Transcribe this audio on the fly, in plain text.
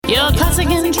Your classic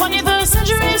in 21st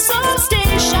century soul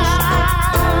station.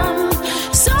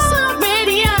 Solar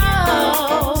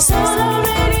Radio. Solar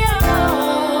Radio.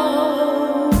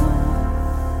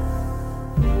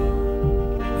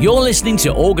 You're listening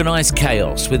to Organised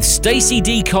Chaos with Stacey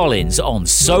D. Collins on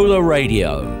Solar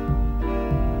Radio.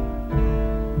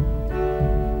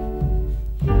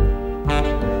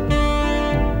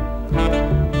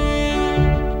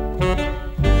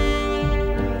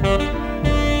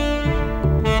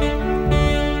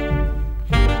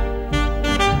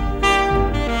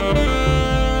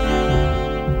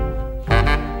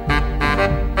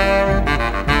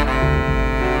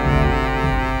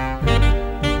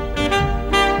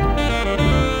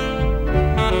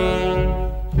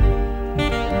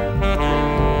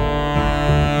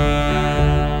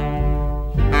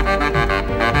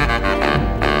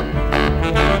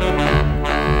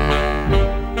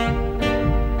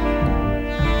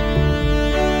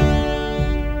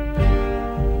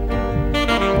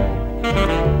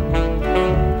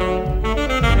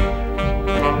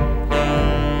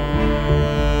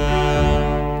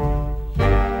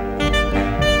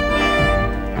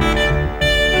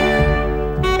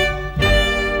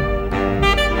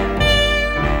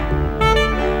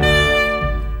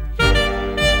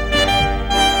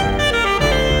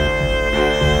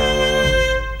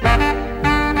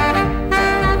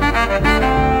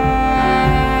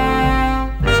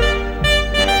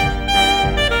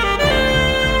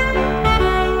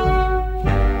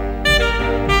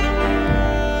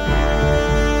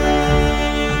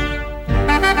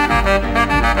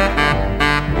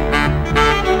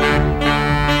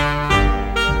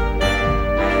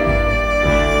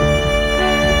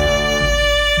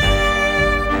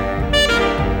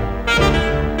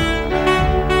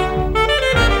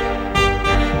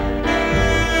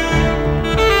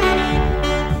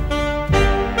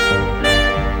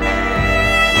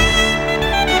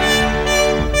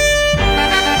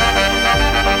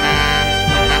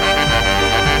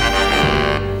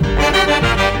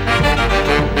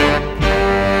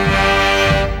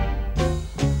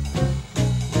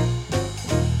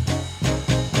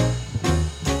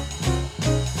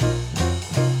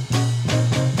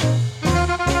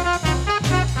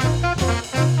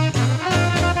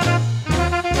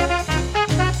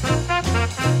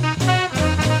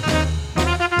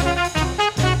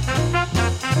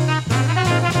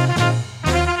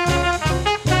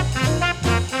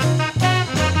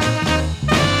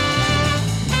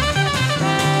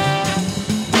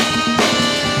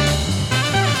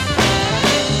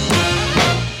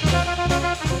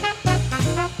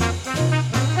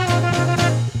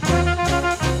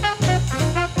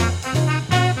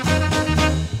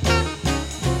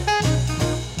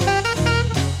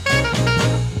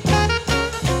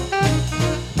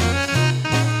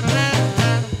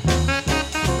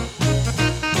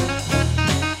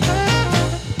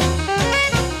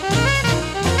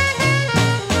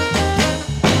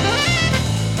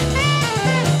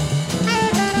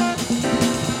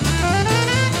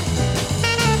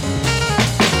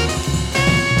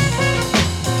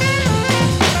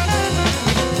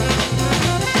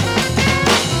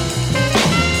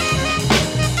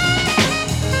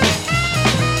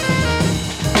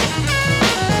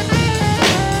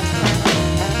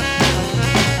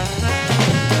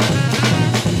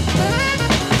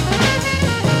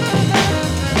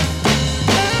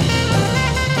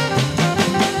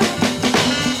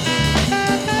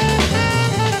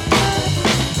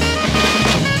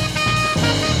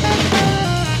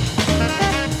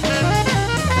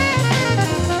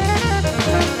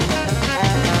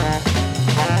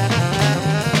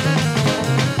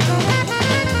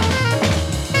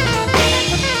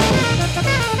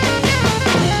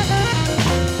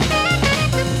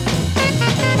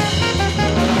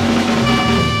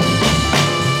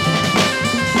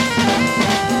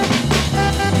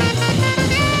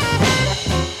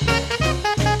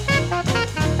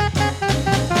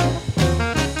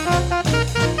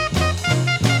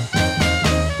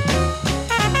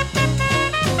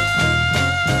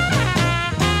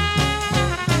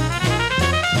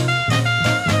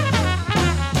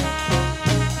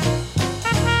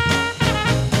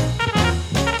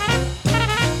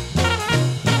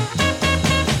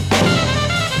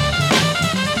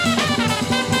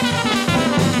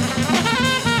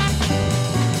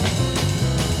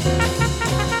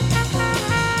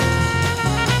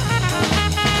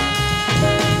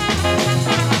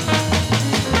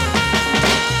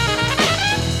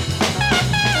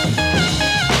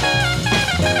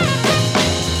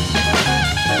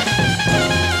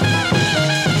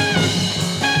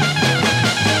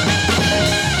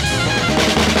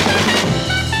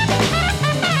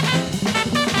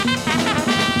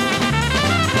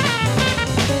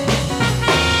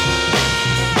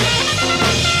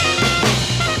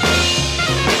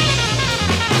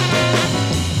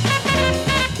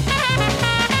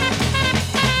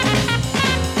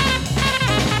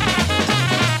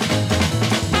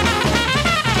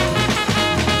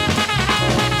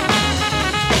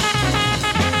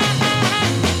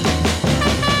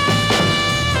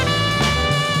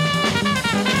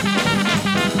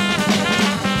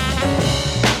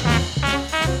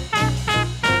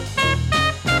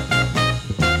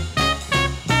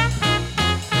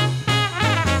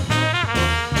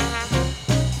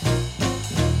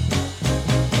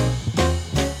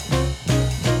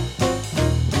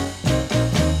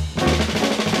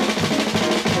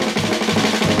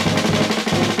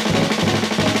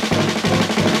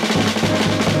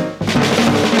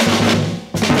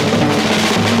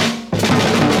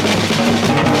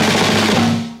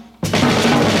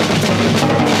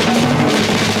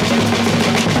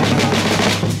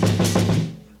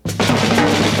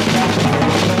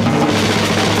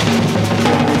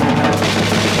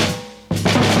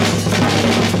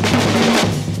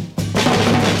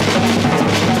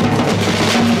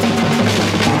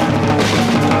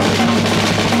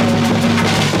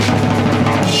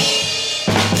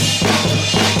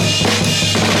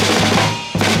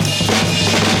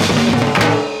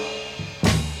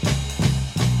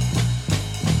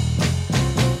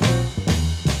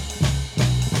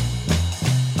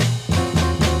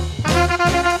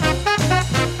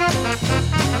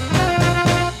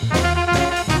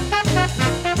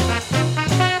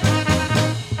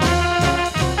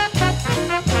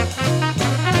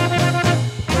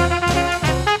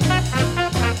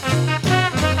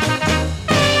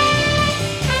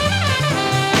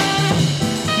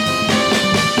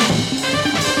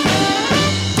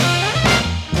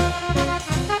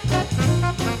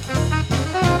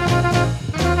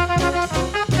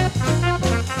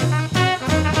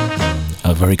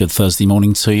 very good Thursday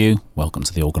morning to you. Welcome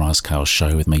to the Organised Chaos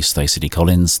Show with me, Stacey D.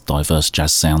 Collins. Diverse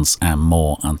jazz sounds and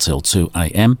more until 2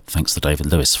 a.m. Thanks to David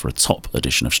Lewis for a top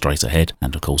edition of Straight Ahead.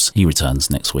 And of course, he returns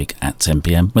next week at 10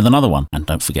 p.m. with another one. And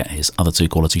don't forget his other two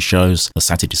quality shows, the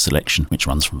Saturday Selection, which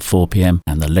runs from 4 p.m,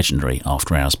 and the legendary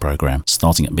After Hours programme,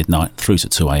 starting at midnight through to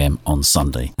 2 a.m. on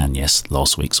Sunday. And yes,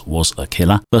 last week's was a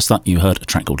killer. First up, you heard a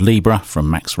track called Libra from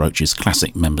Max Roach's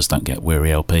classic Members Don't Get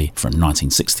Weary LP from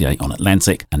 1968 on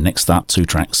Atlantic. And next up, two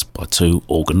tracks by two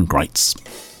organ greats.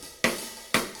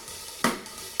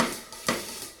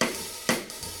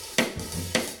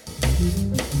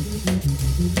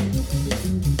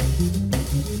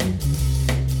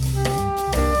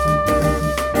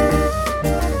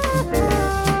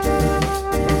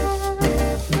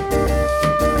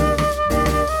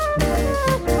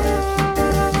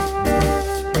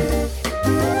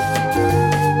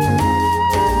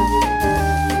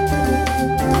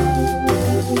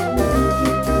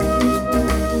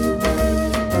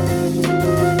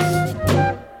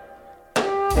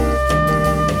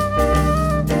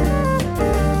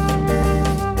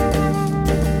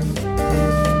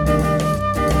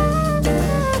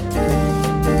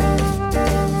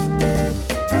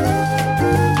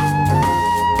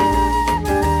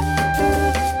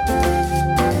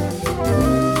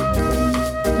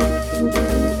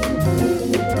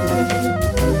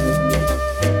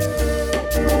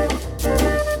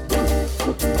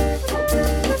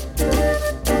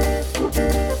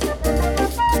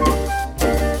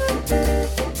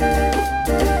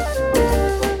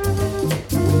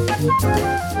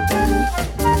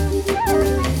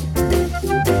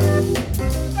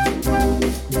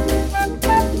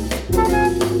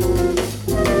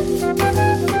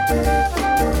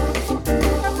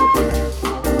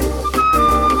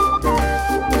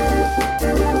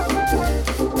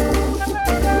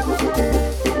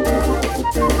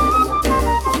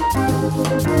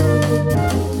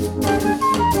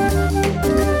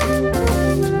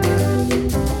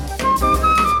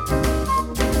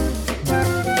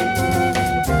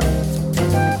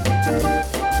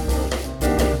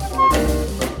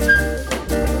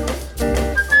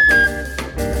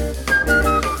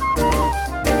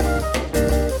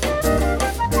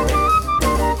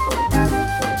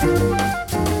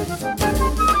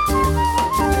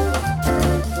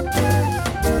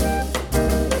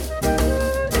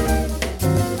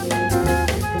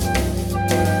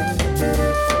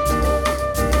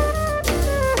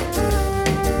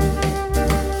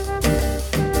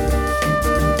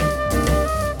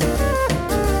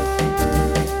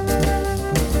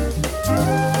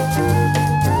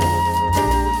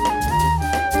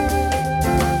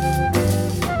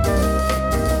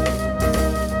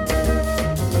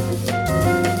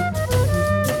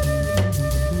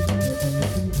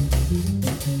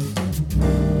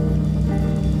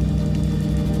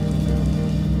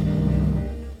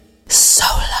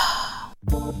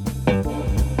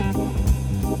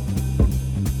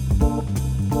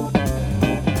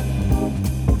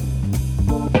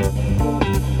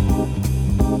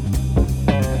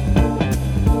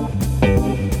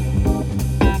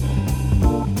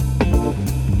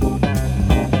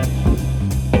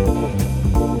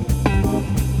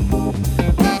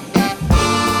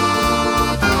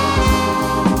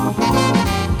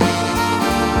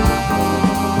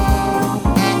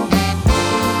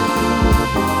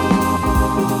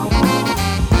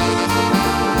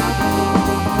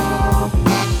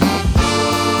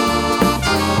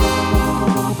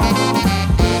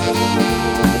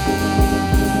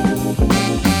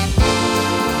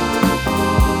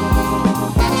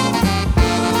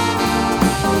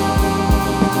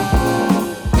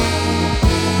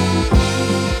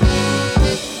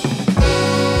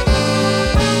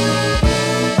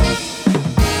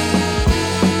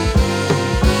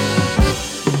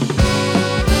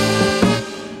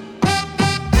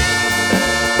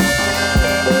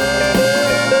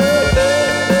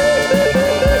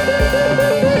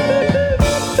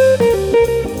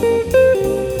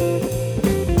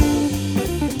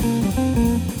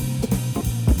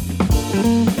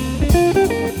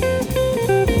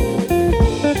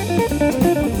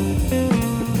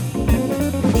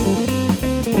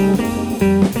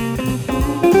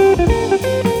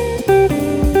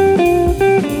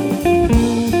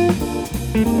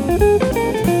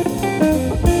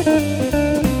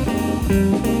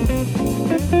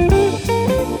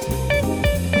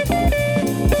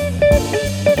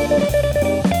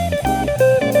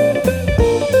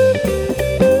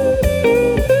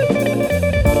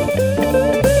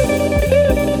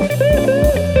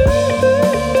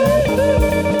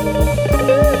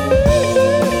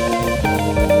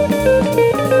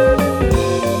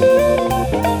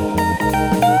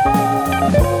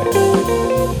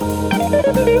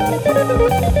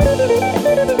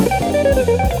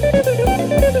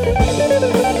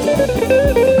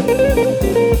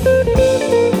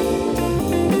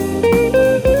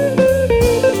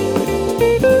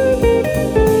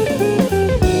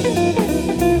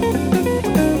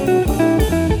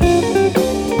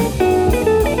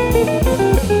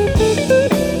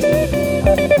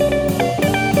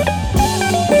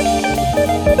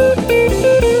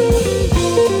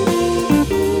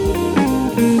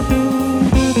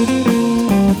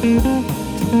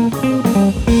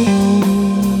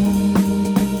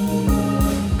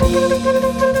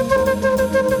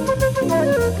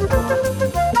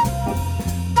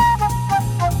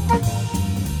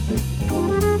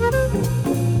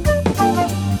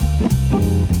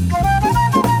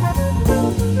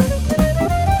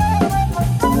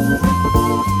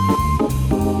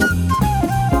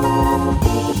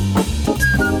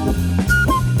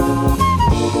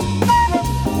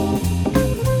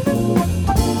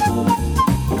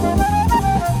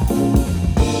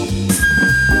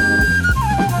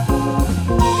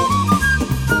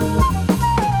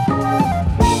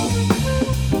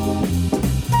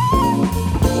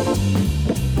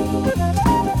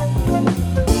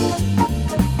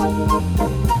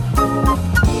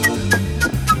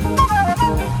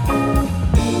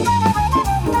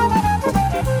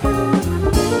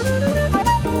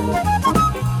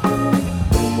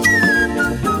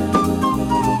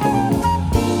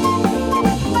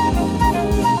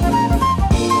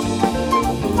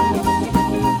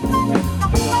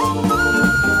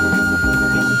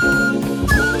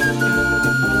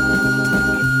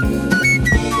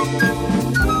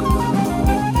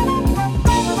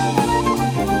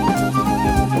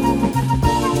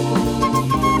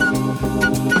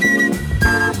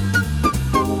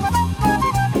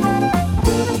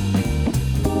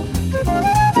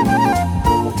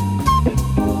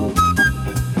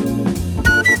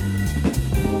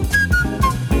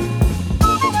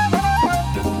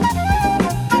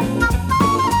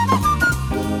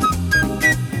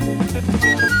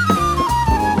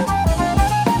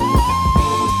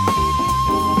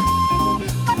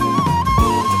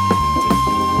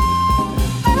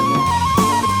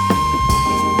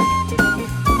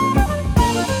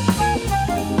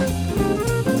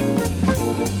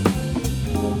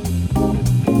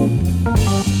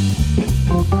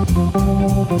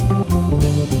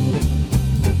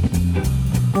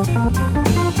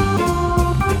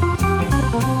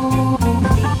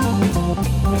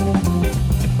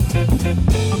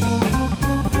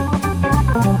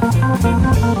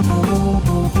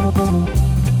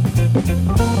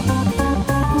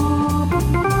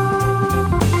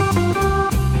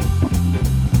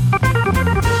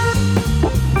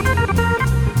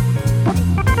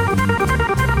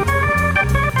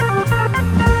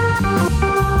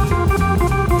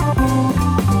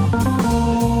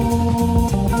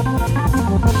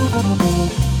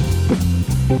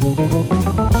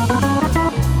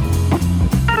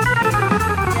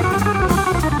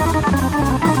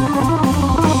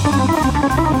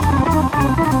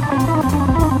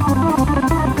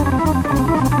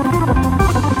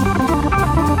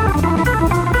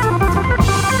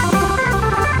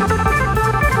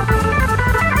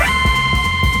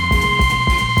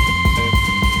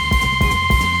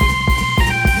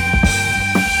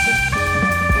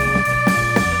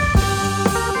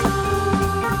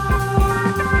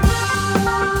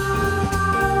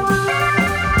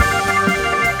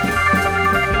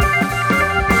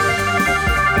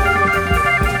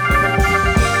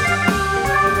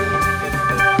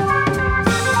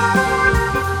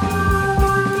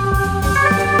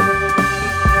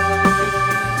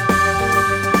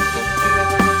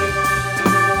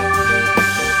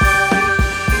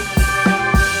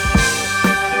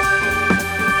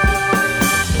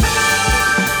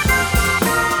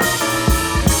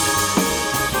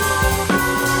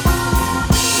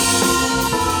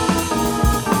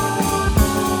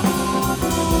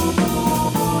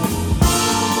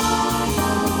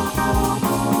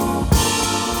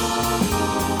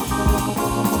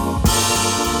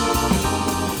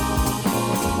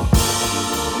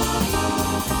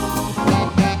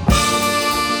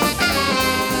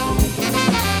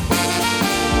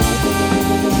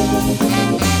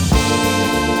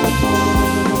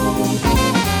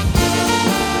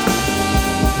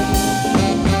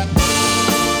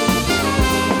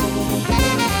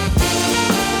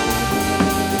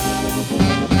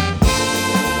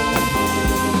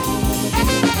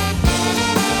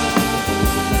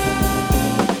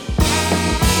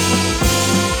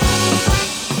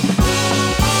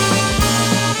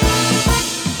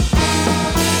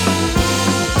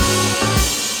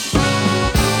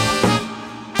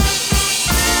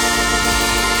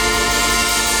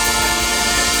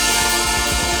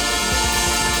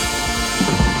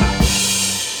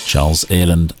 Charles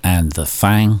Earland and the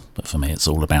Thang, but for me it's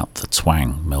all about the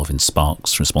twang. Melvin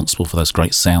Sparks responsible for those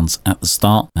great sounds at the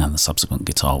start and the subsequent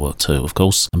guitar work too, of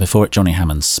course. And before it, Johnny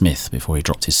Hammond Smith, before he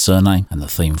dropped his surname, and the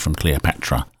theme from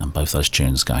Cleopatra, and both those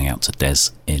tunes going out to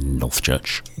Des in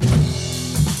Northchurch.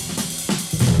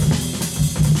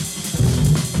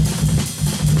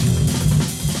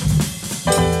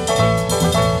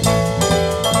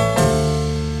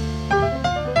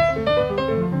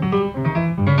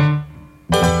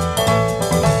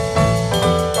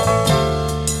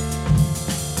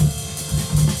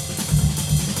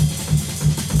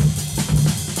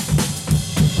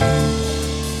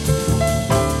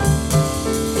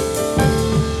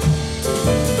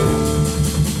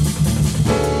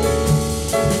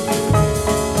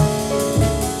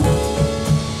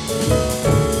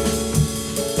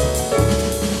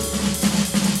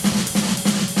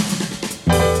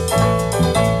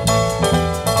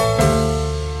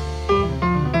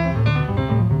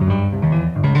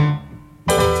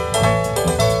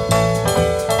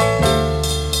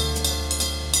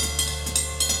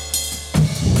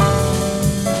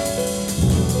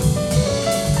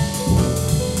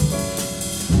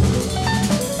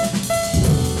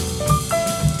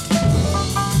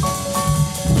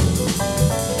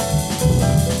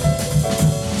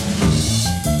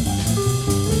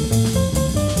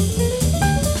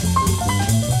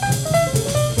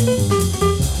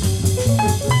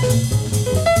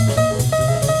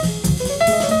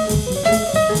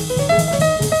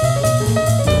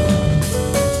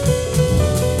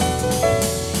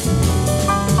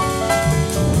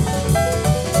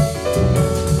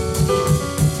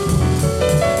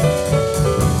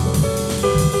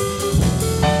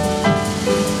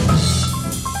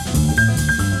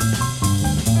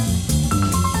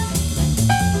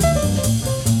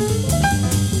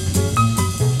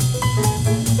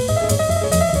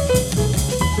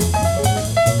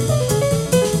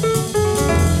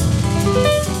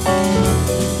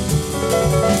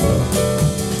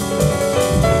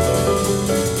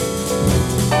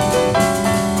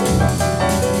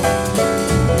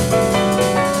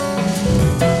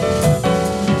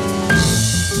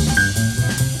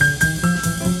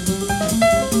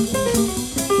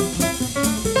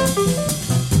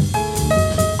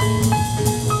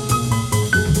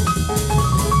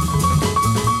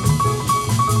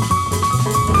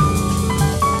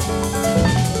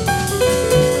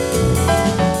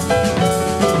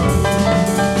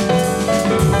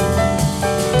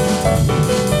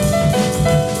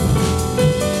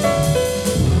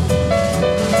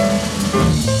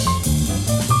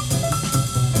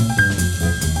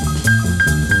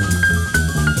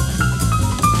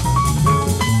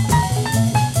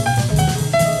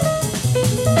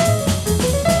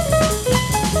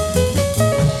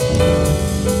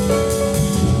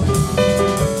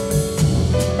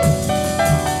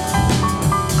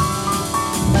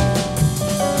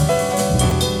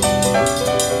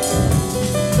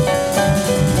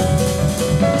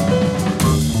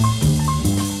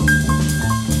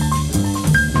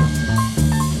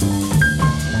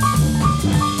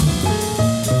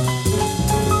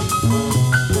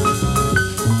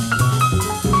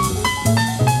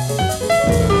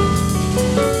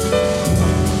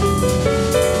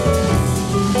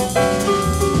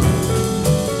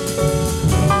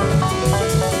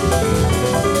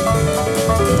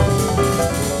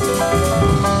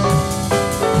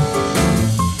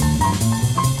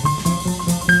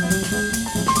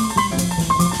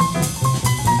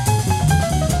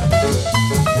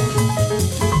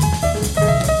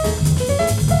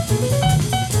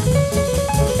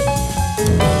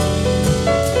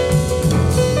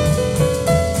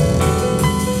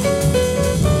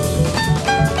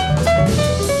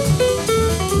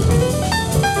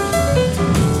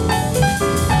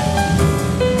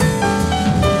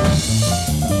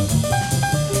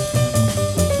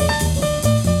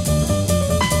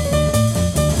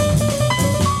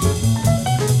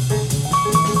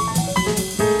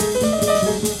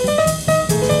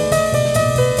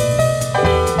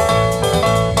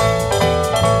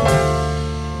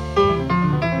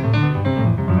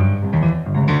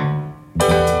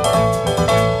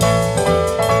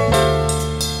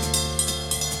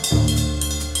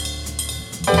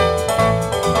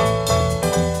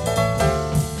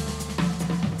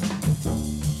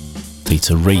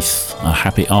 Peter Reith, A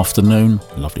Happy Afternoon,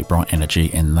 lovely bright energy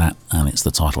in that, and it's the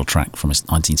title track from his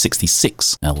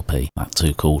 1966 LP, that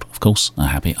too called, of course, A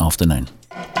Happy Afternoon.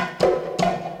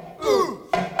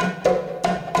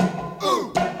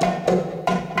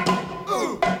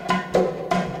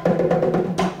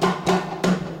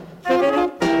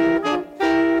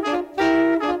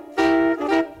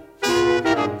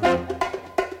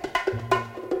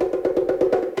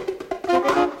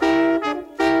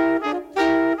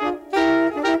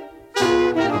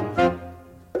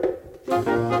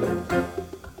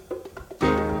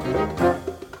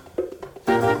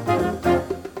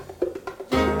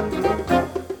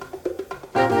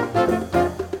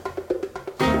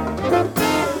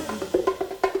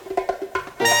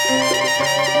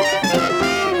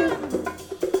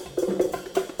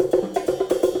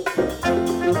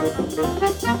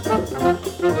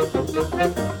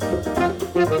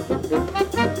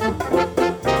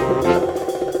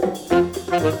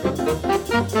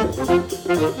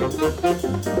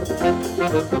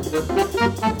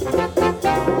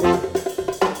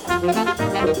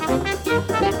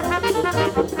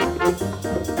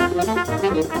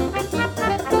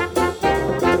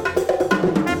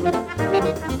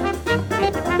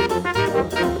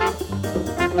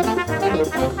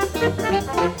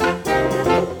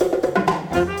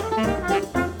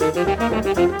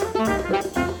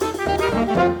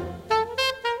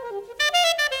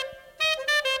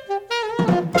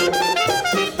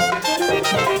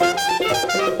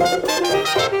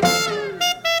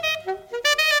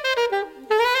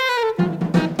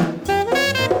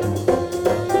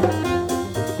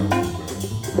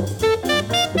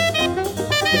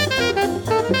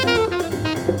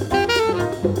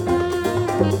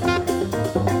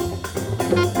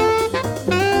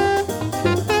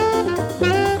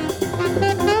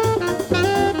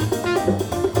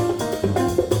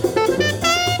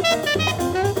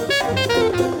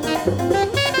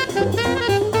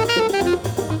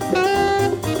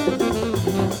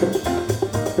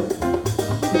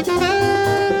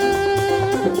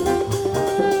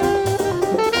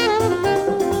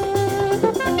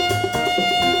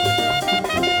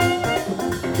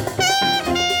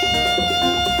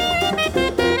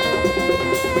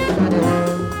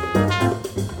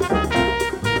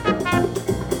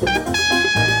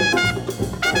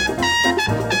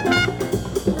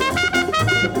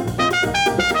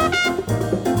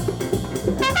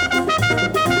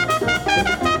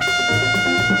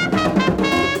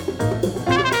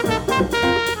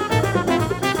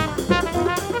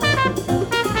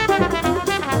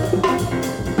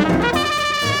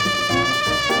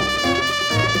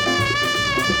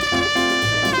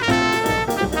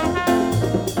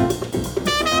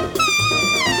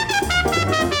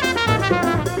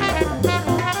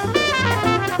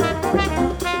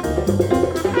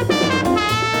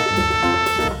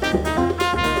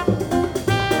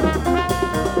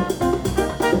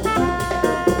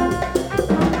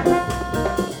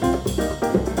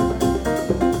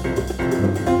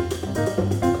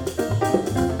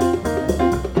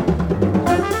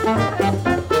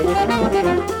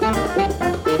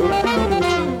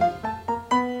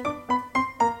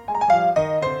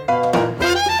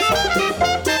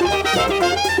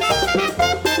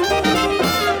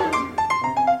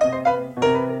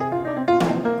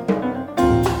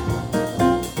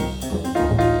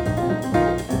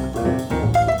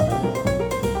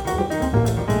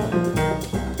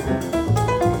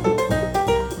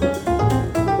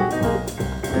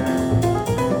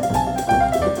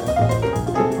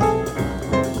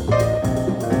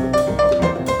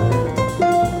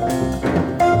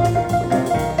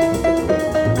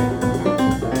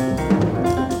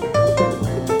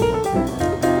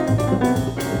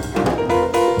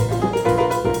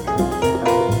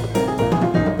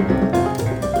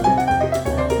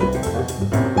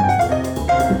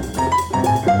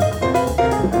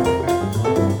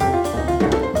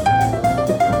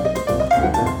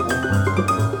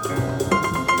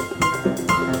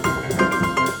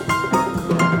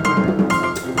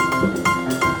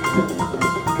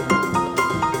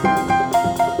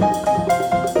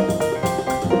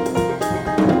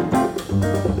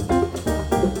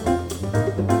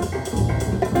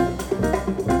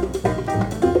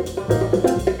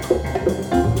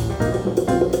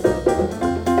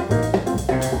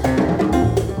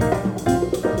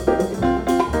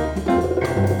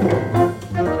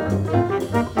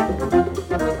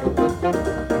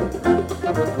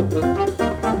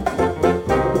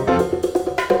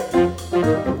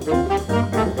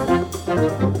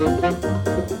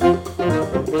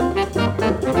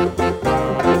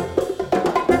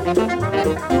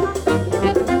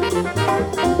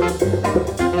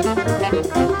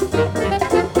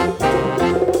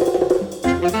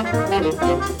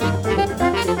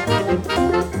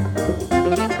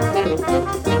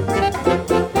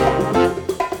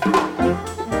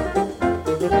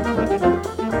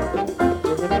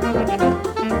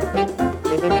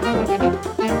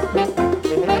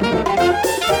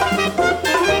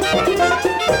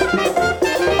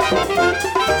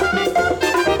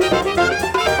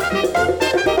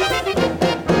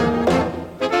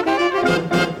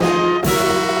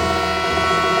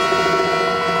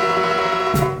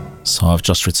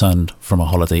 just returned from a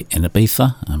holiday in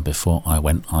Ibiza, and before I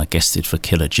went I guested for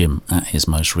Killer Jim at his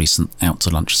most recent Out to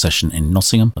Lunch session in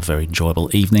Nottingham. A very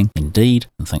enjoyable evening indeed,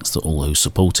 and thanks to all who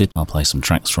supported. I'll play some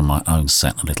tracks from my own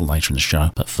set a little later in the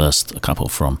show, but first a couple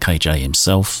from KJ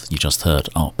himself. You just heard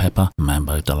Art Pepper,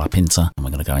 Mambo de la Pinta, and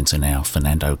we're going to go into now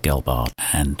Fernando Gelbard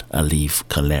and Alive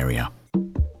Caleria.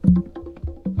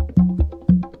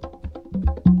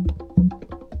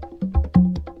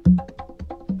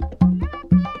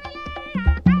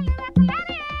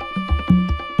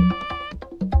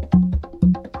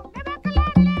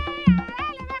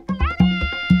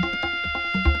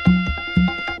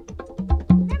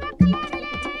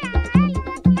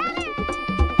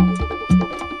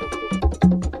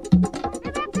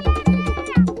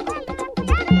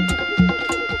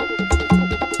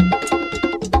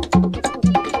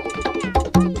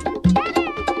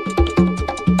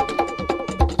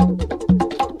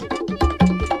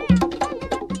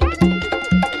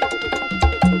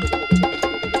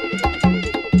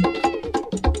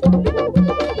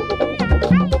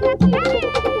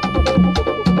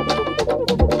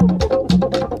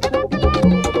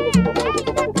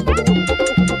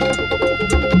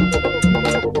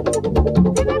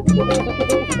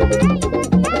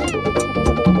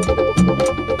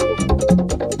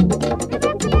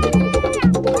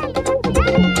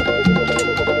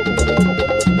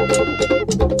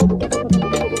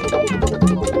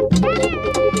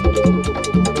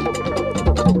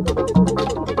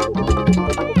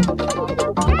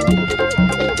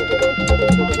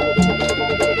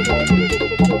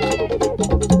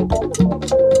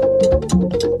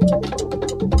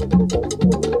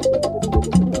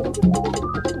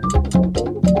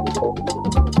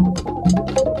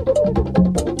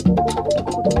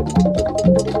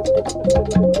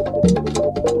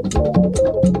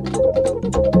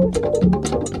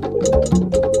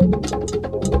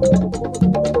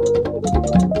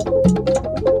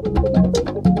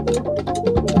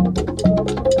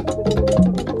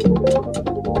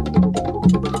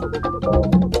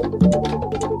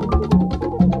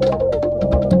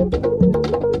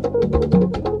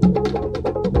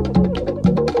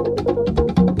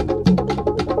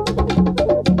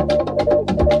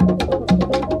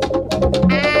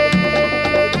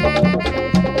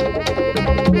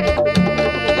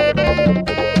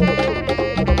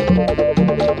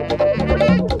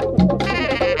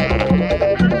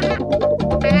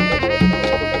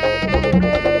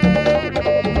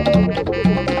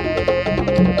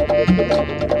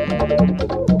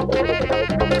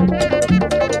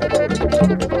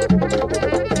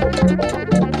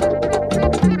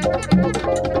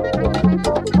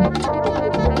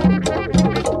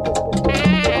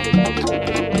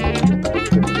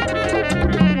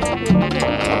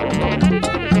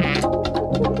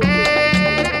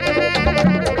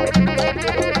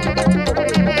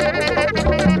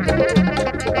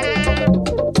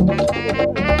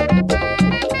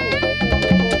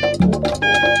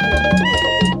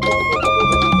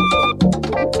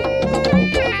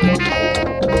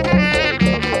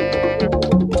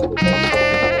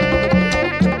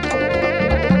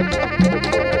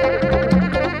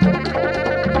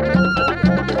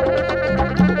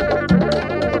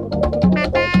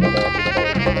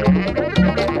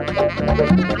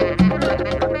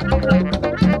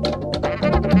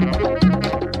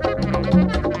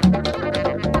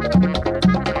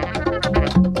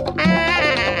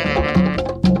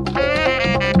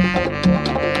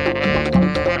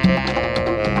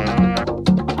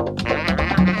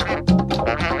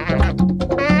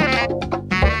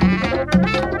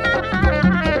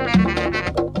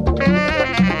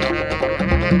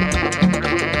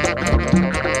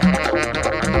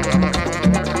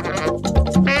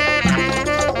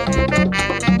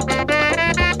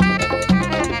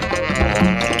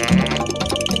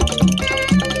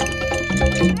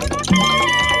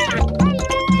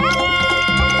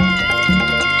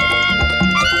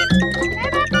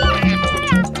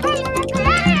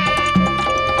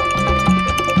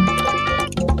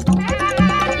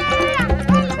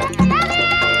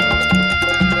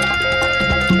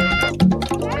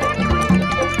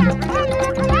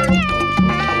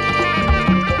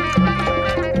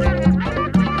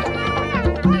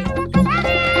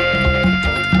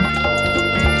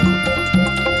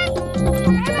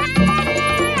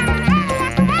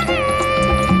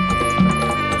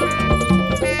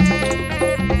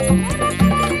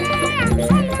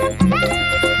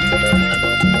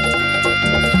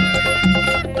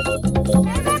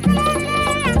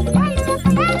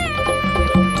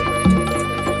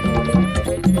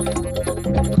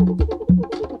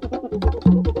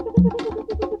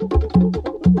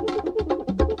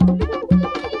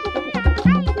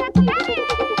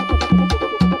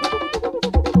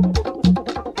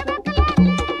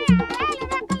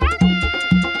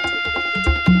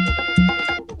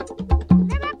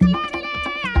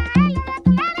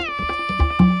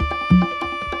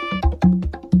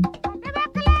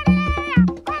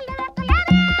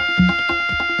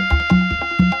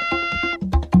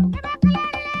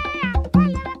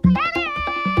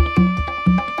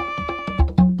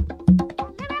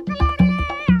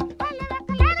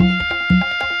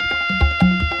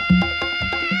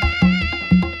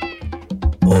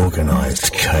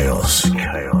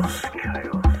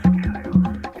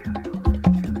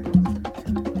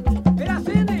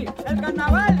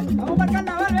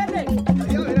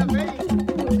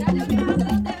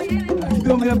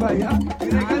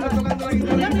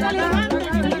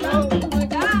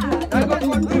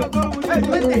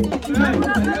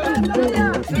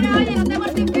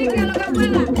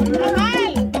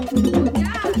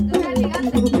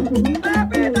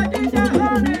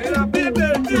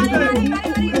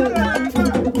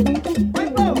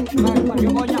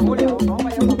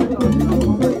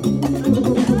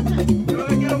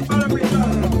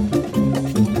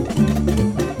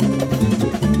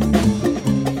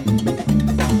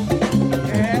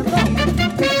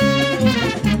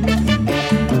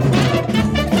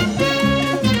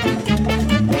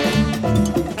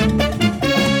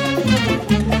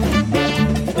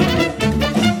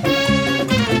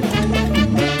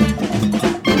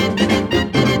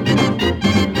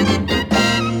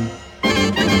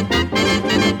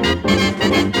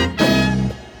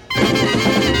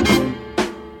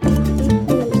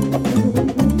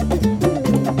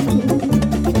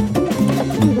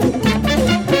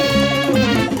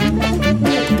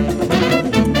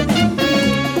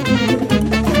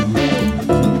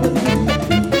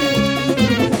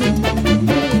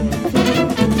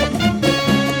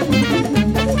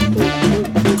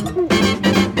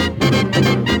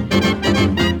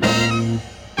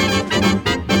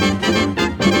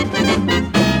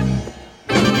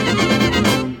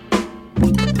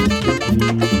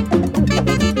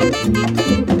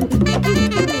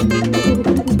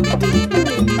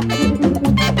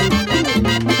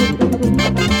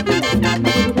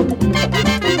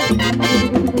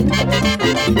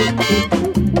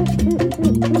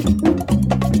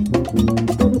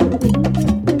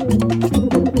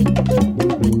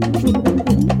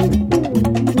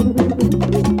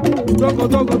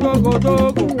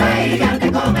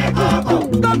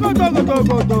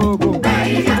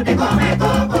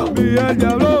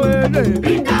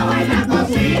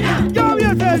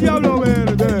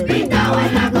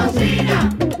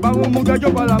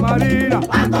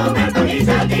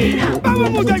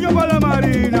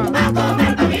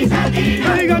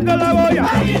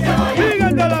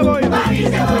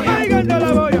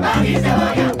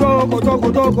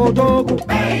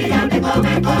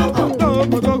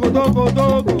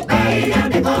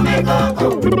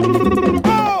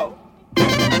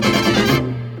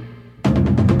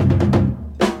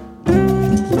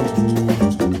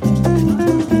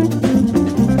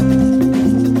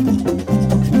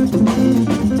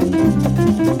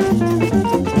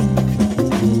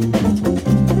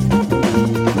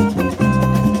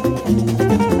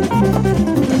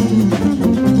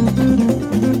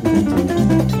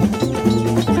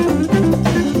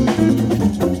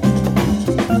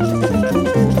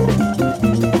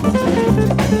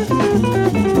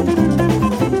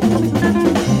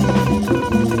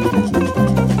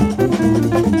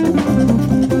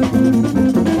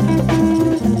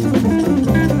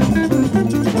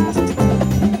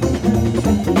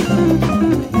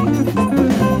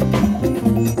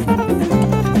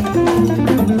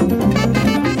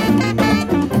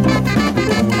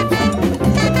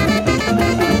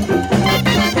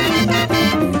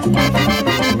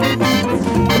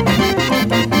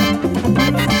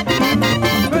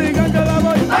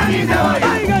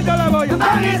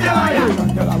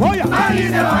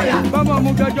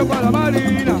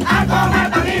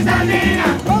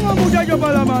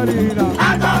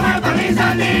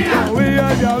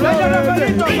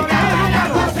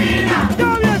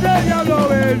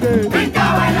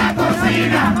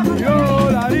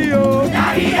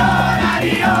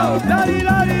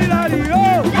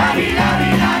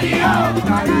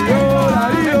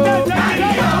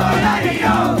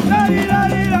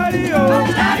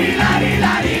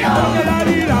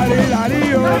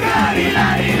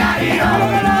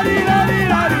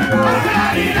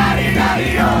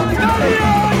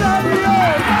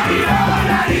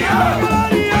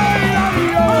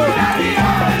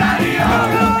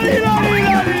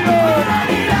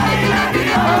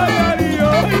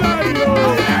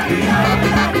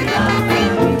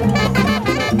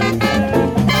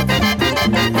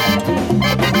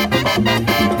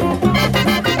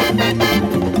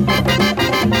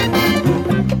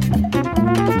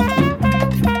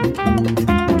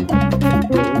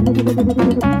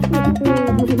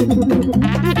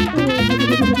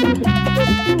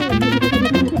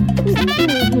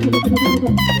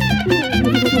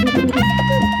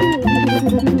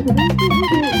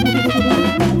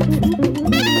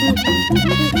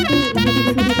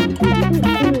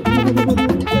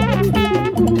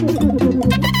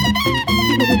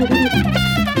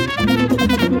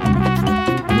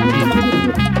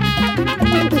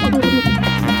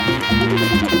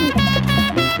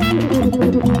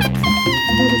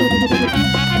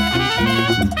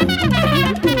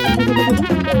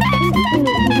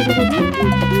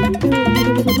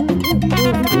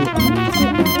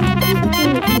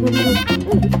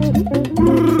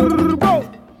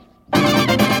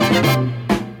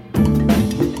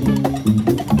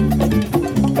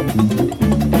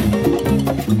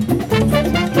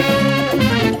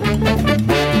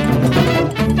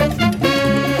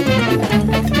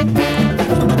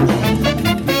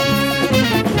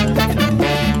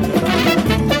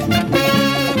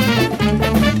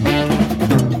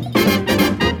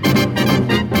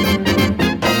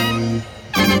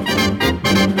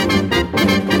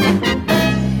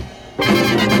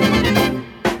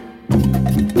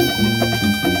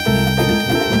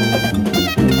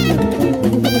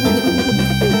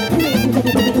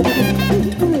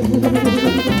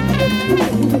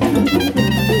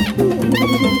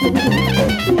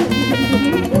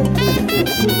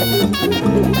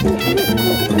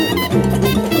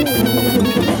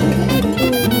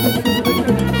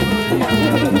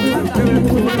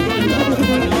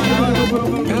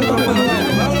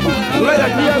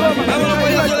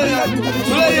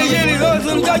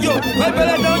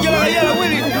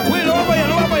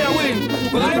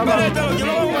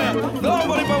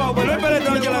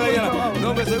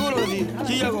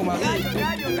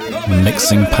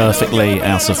 Mixing perfectly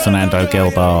out of Fernando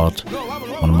Gelbard,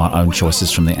 one of my own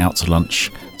choices from the Out to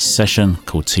Lunch session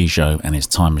called Tijo and his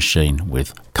Time Machine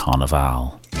with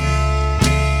Carnival.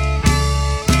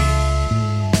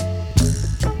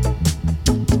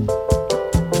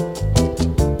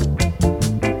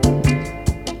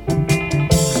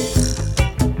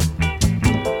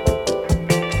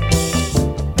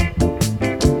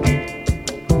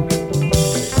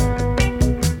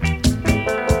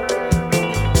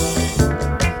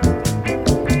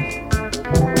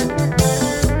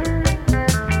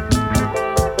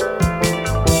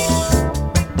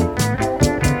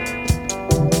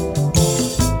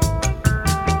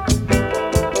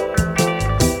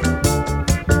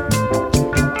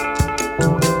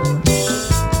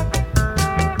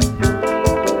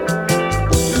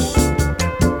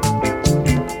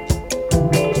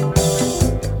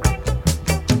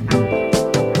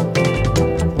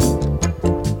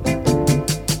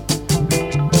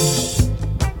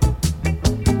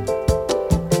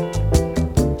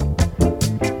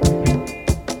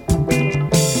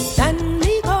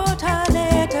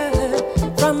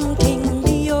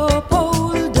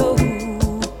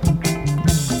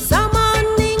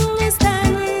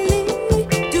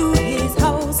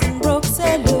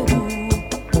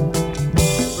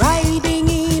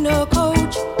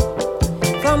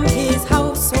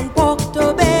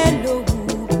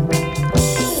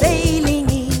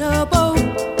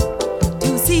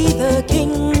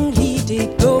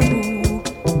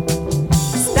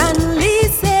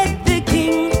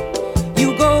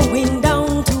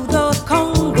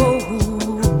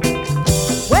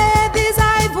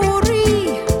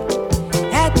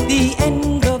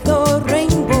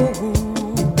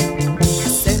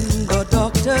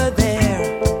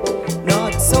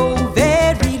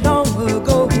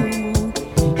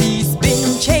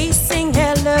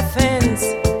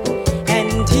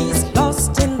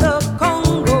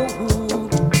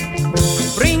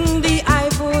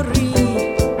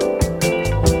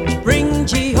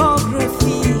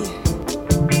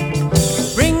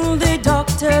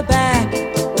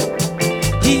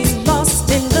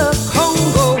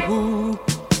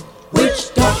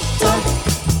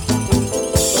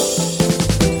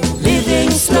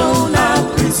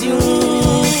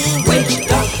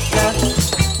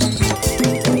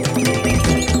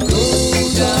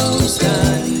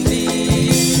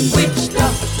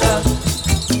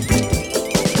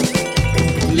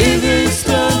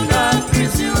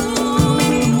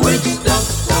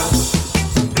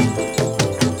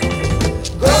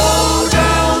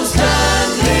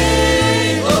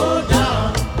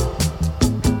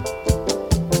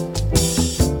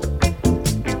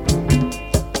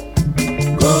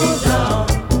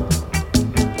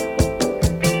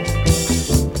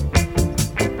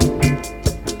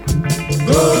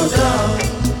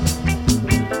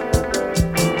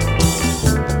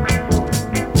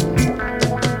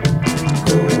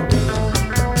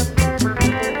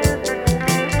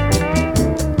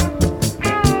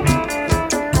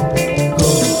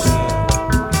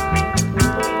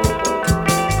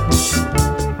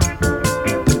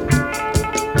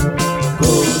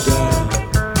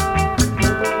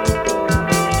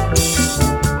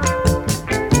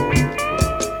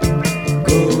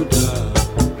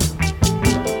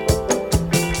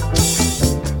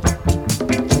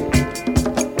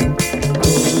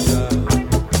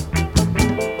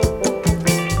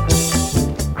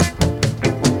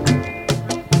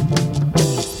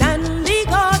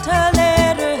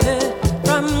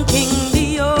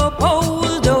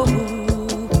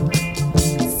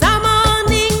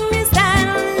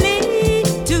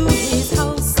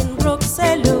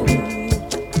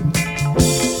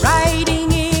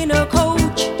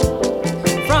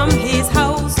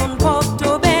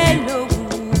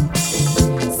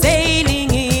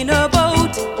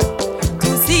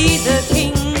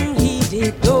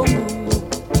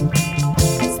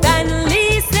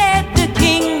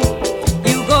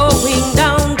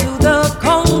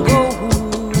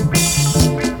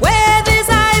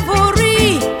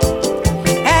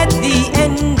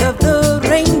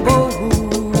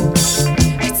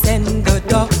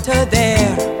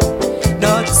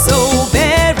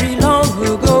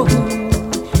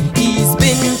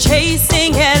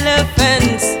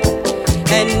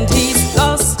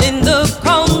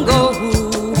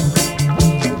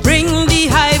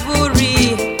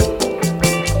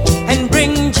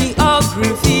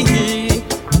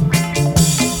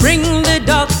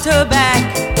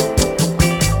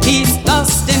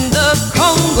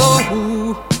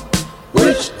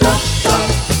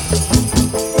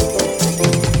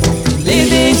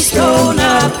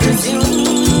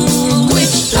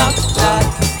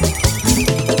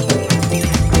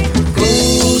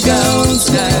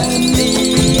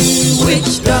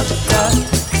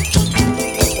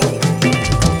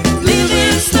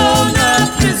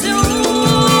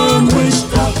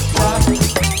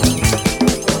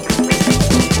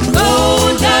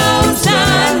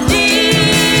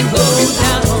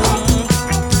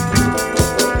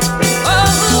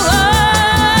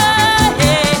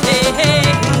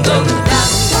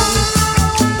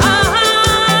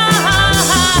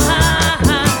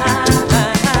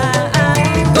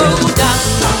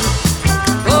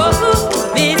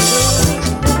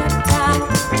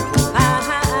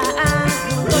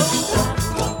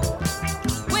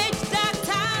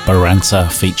 Oranta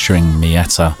featuring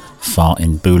Mieta, Far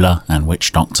in Bula and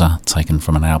Witch Doctor, taken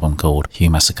from an album called Hugh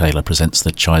Masekela Presents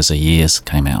the Chiza Years,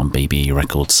 came out on BBE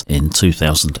Records in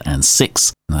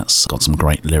 2006. And that's got some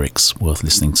great lyrics worth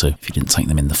listening to if you didn't take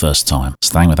them in the first time.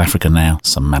 Staying with Africa now,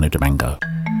 some Manu Dibango.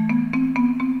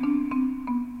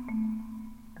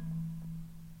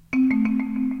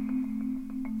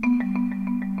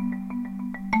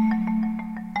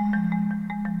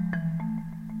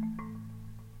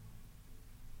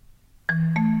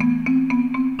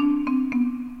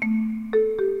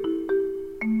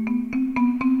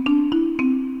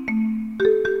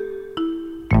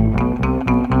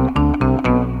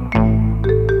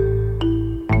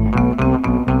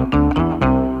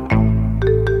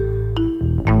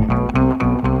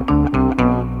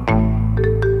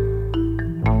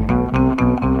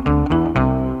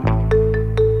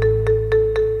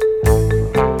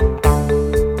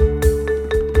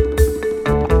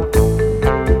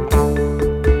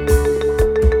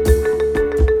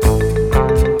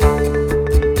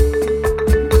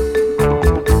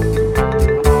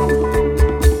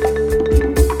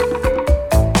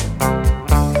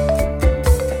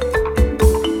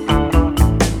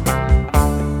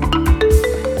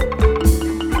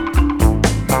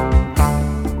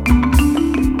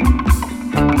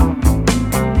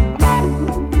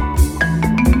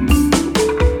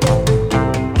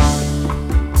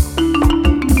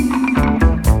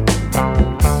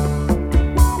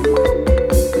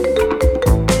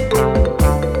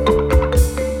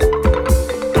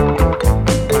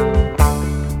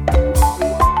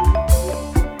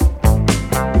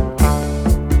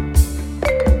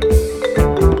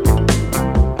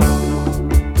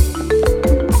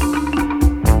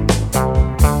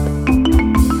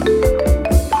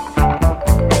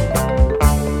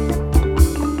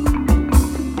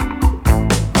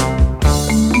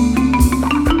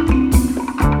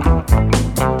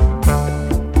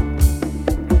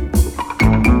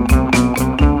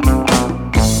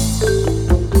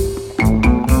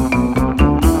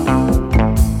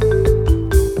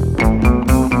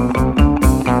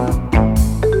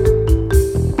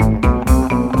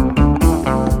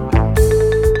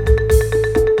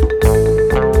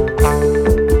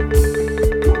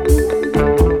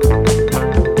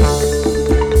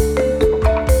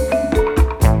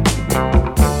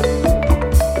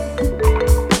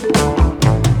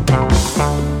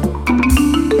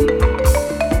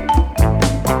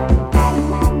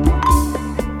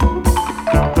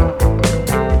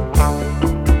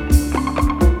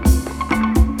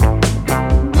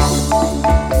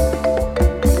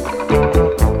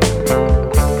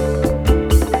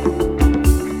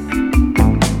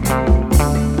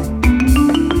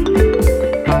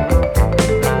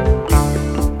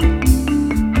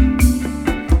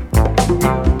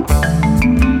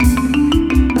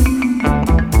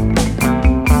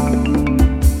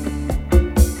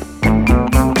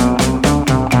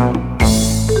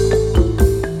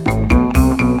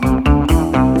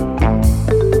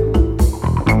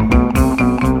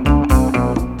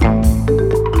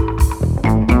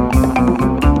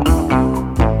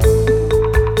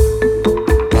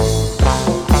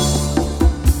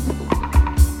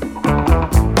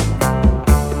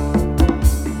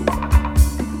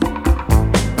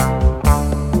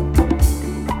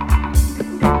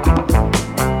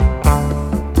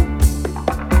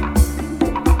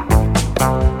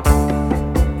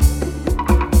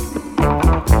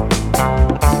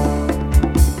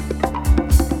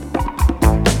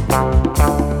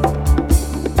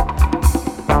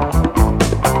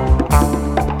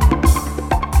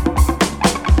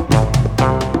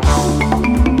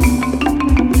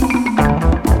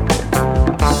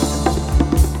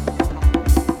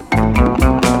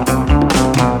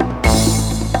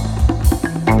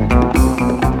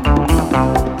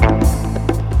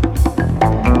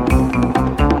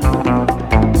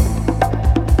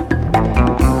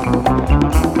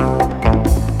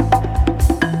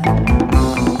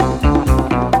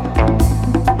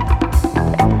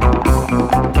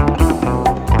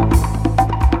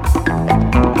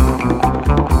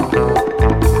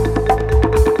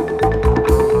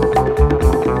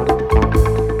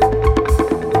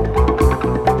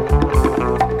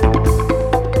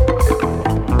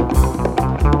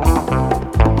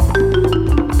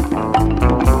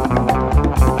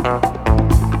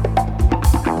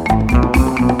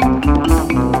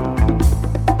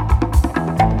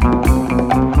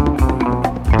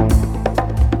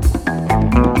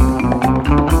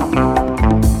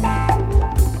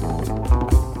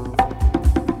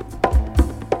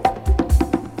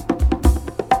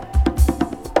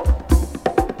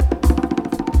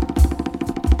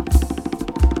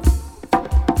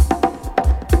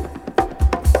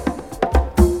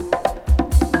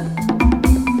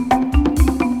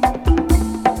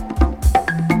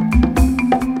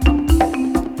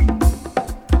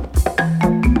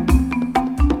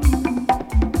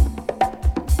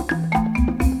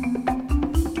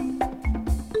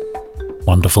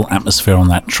 Wonderful atmosphere on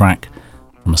that track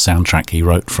from a soundtrack he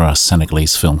wrote for a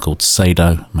Senegalese film called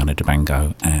Sado, Manu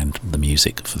Dibango, and the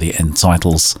music for the end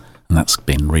titles, and that's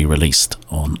been re-released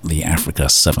on the Africa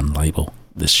 7 label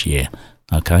this year.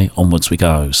 Okay, onwards we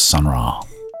go, Sun Ra.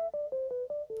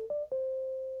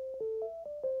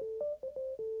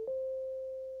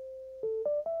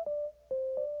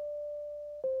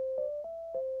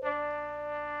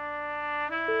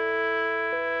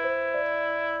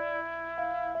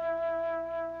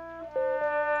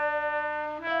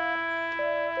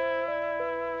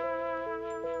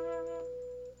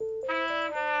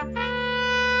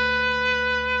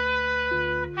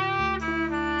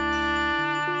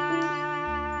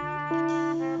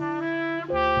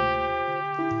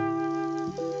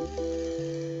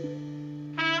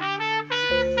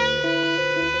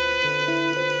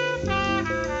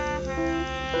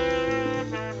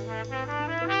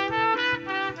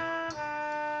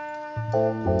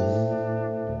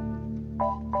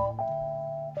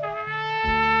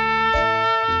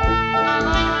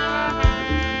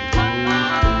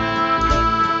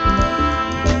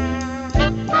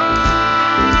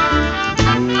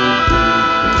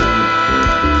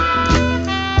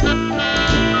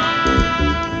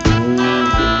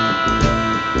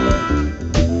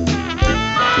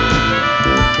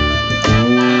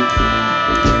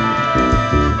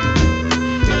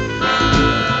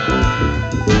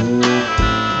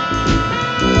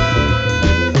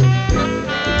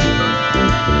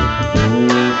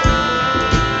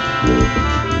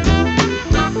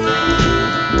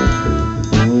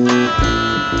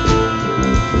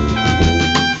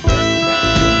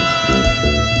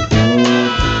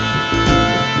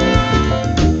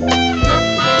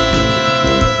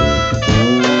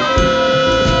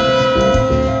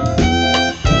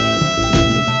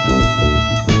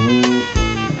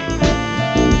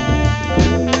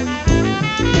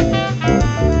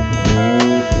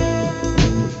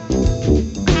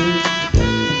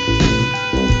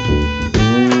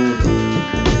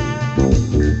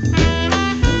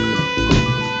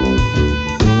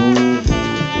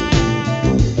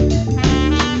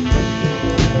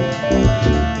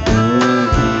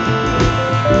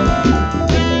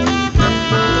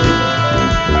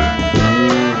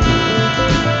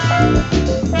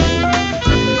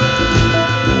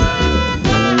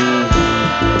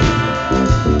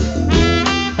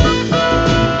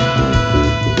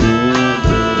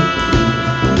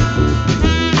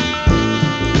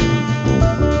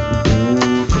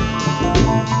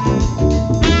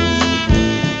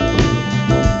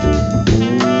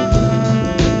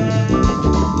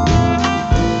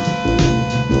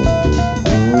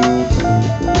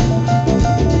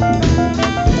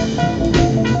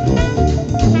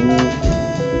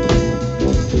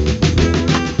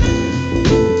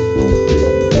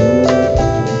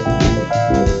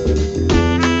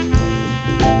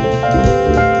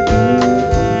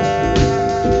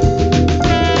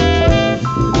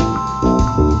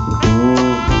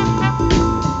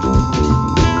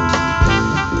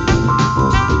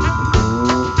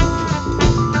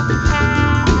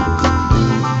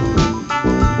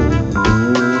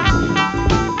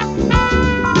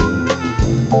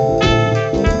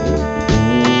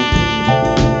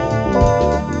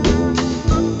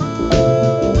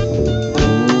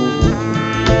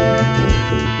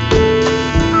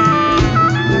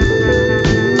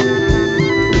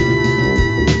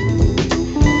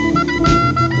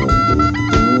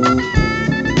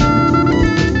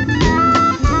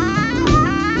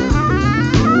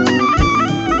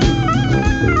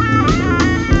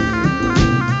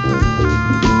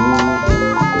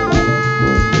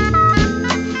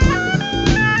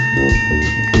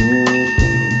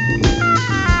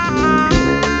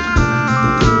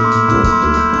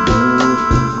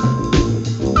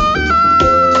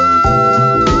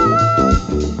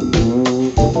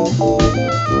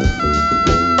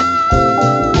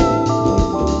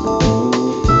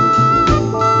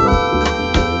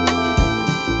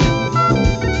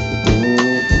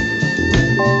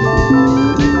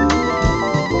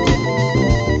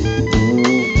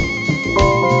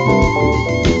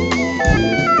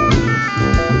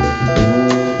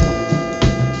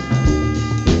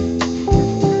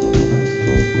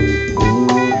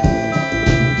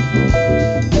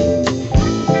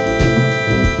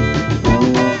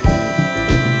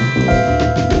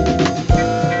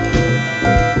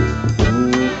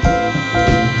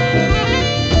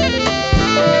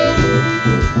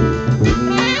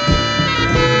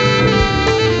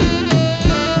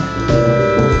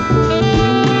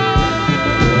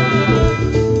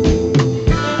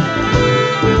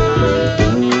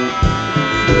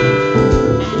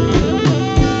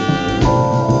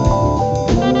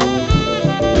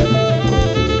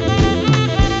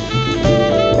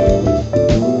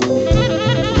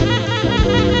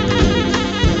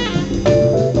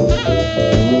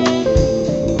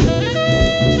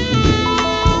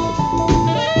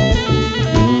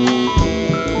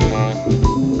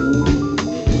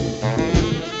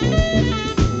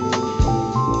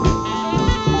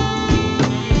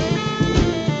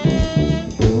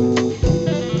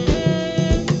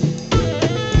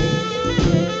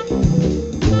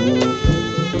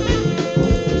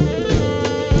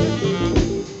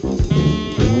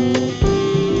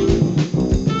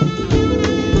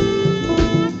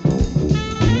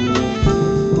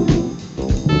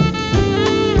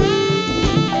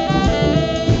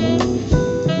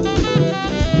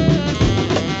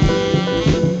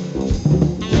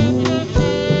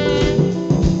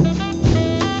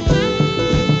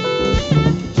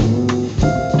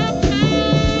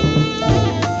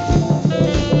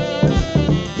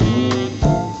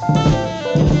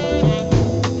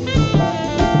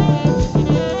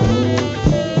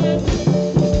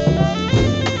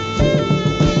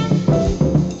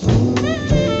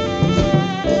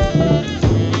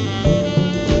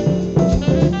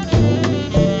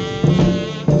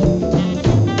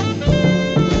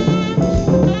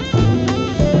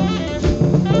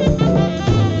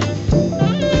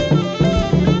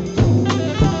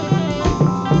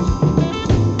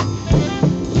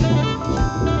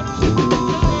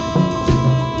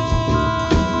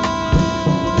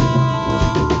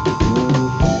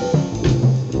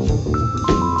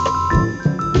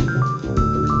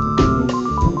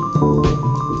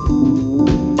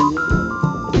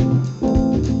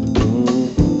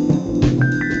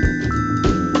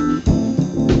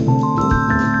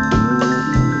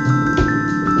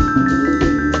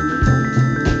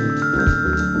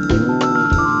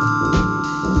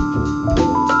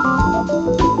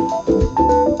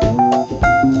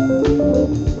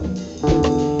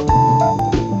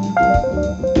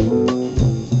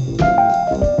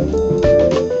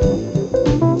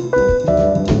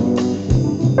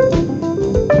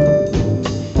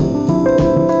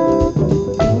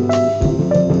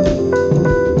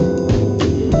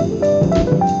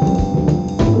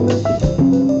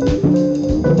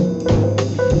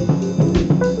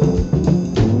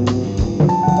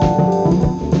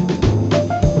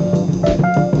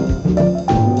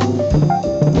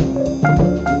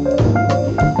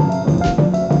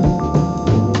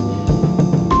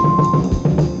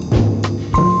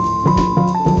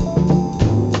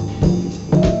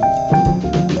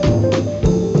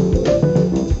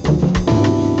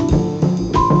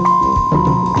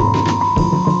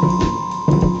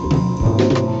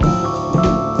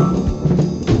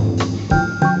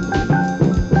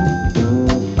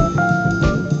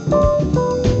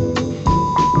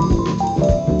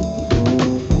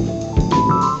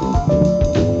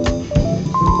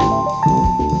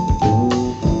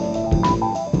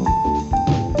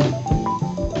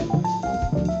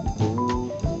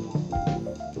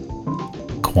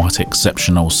 quite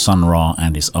exceptional Sun Ra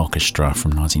and his orchestra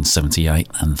from 1978,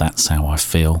 and That's How I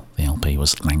Feel. The LP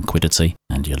was Languidity,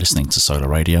 and you're listening to Solar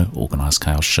Radio, Organised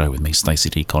Chaos Show with me, Stacey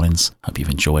D. Collins. Hope you've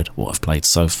enjoyed what I've played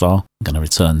so far. I'm going to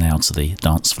return now to the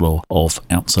dance floor of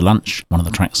Out to Lunch. One of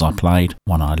the tracks I played,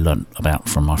 one I learnt about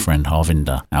from my friend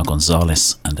Harvinder, Al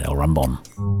Gonzalez and El Rambon.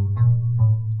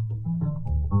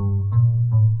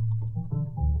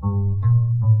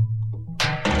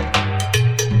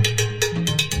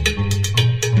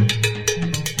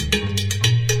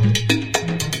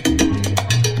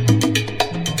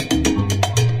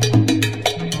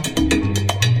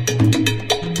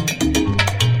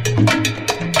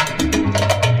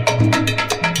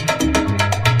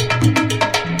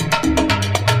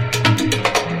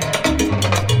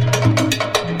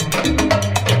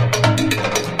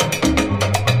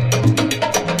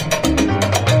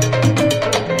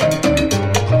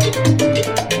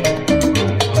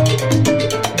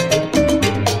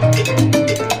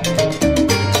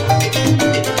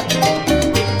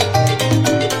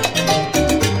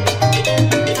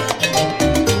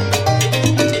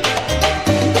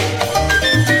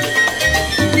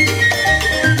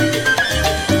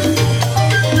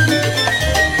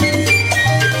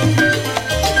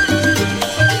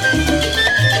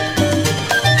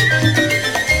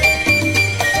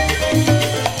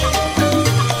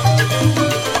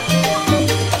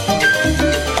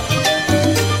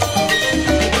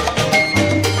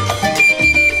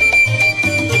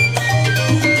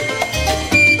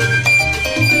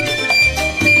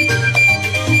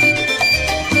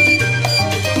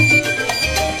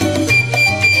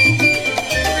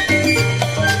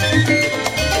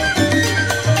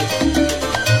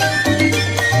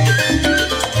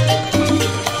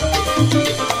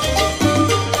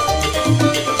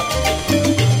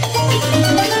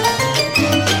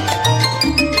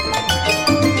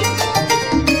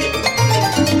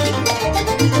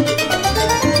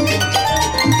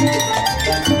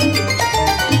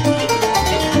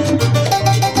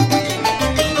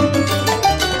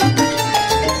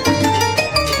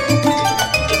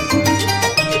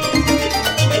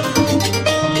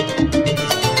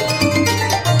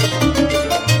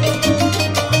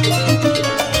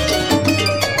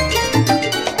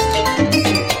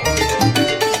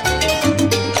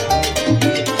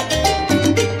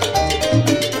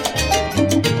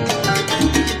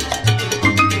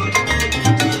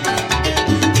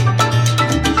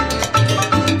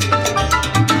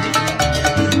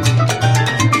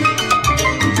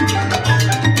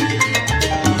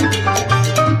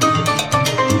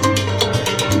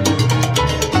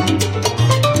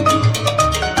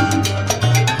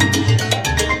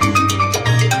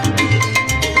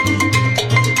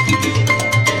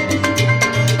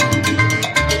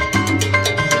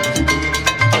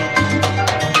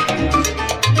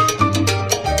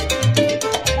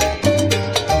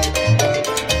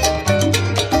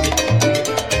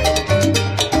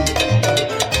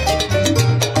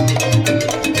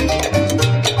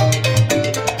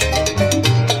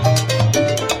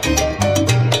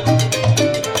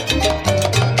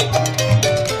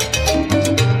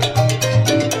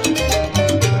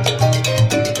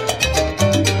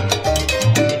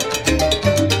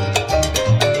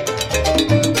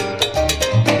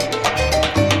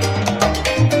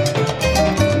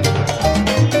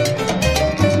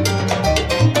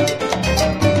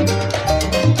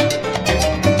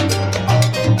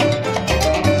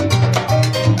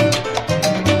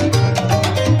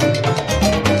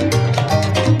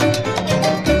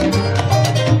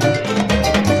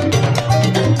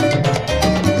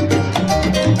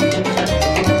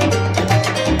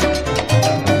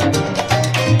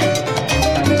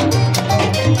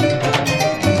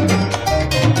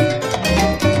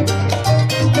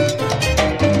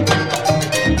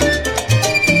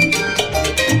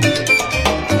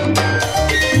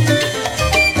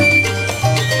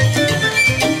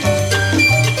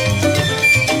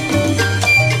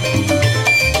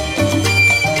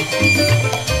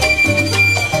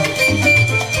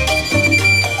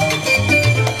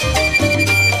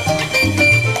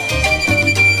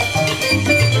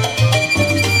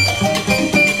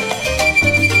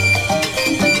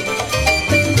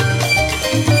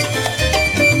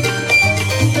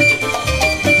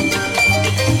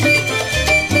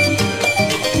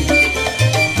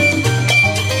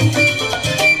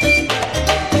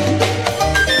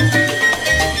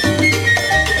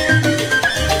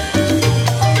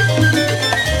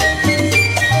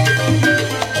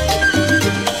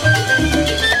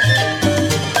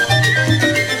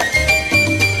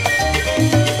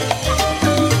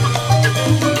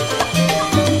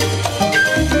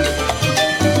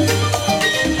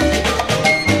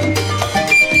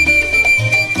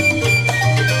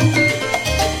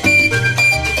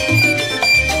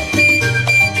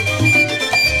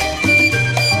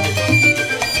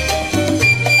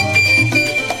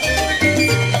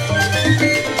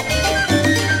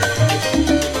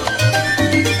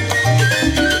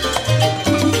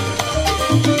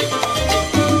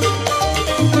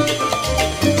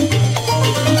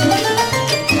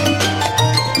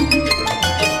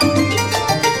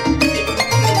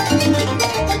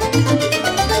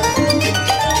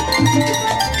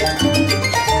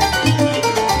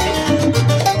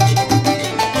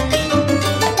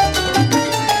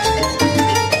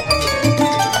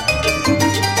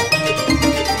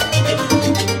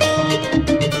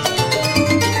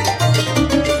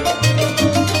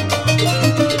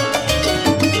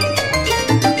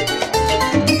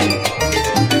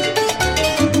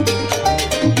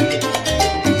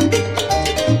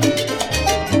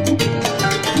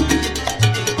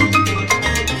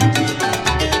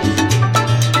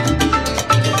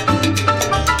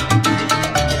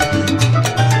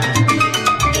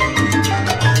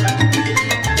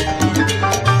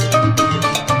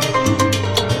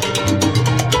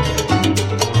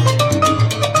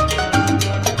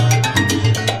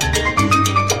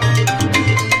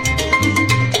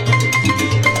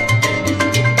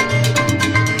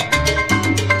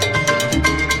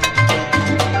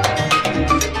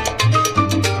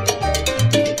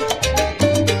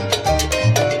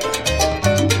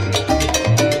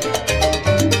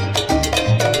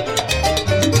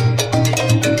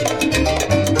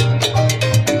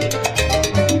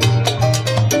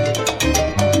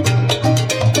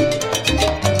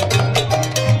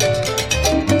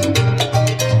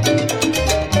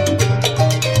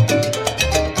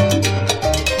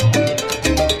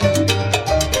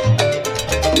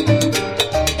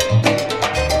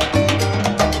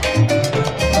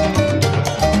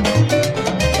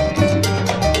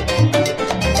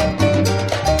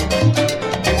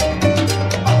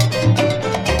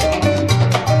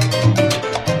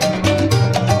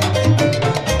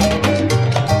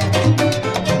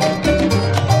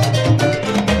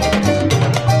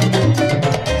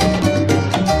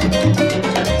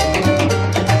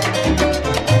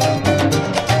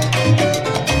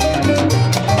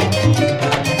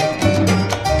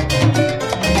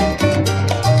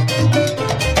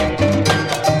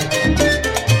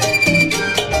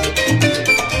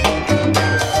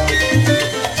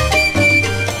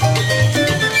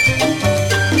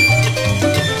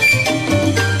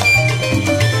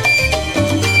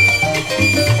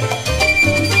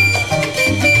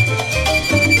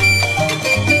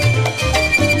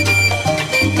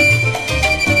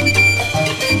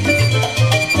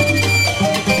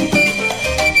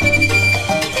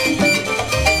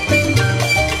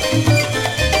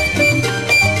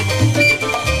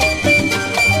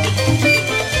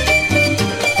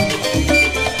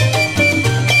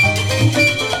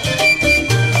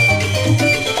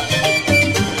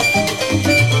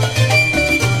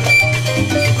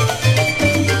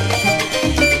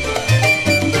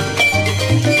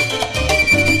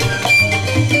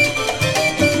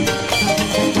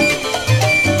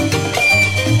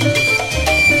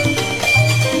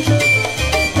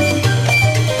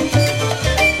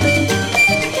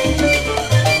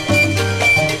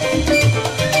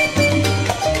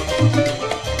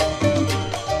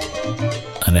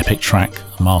 track,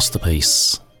 a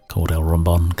masterpiece called El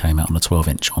Rombon, came out on a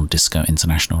 12-inch on Disco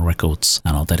International Records,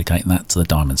 and I'll dedicate that to the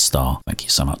Diamond Star. Thank you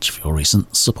so much for your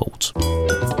recent support.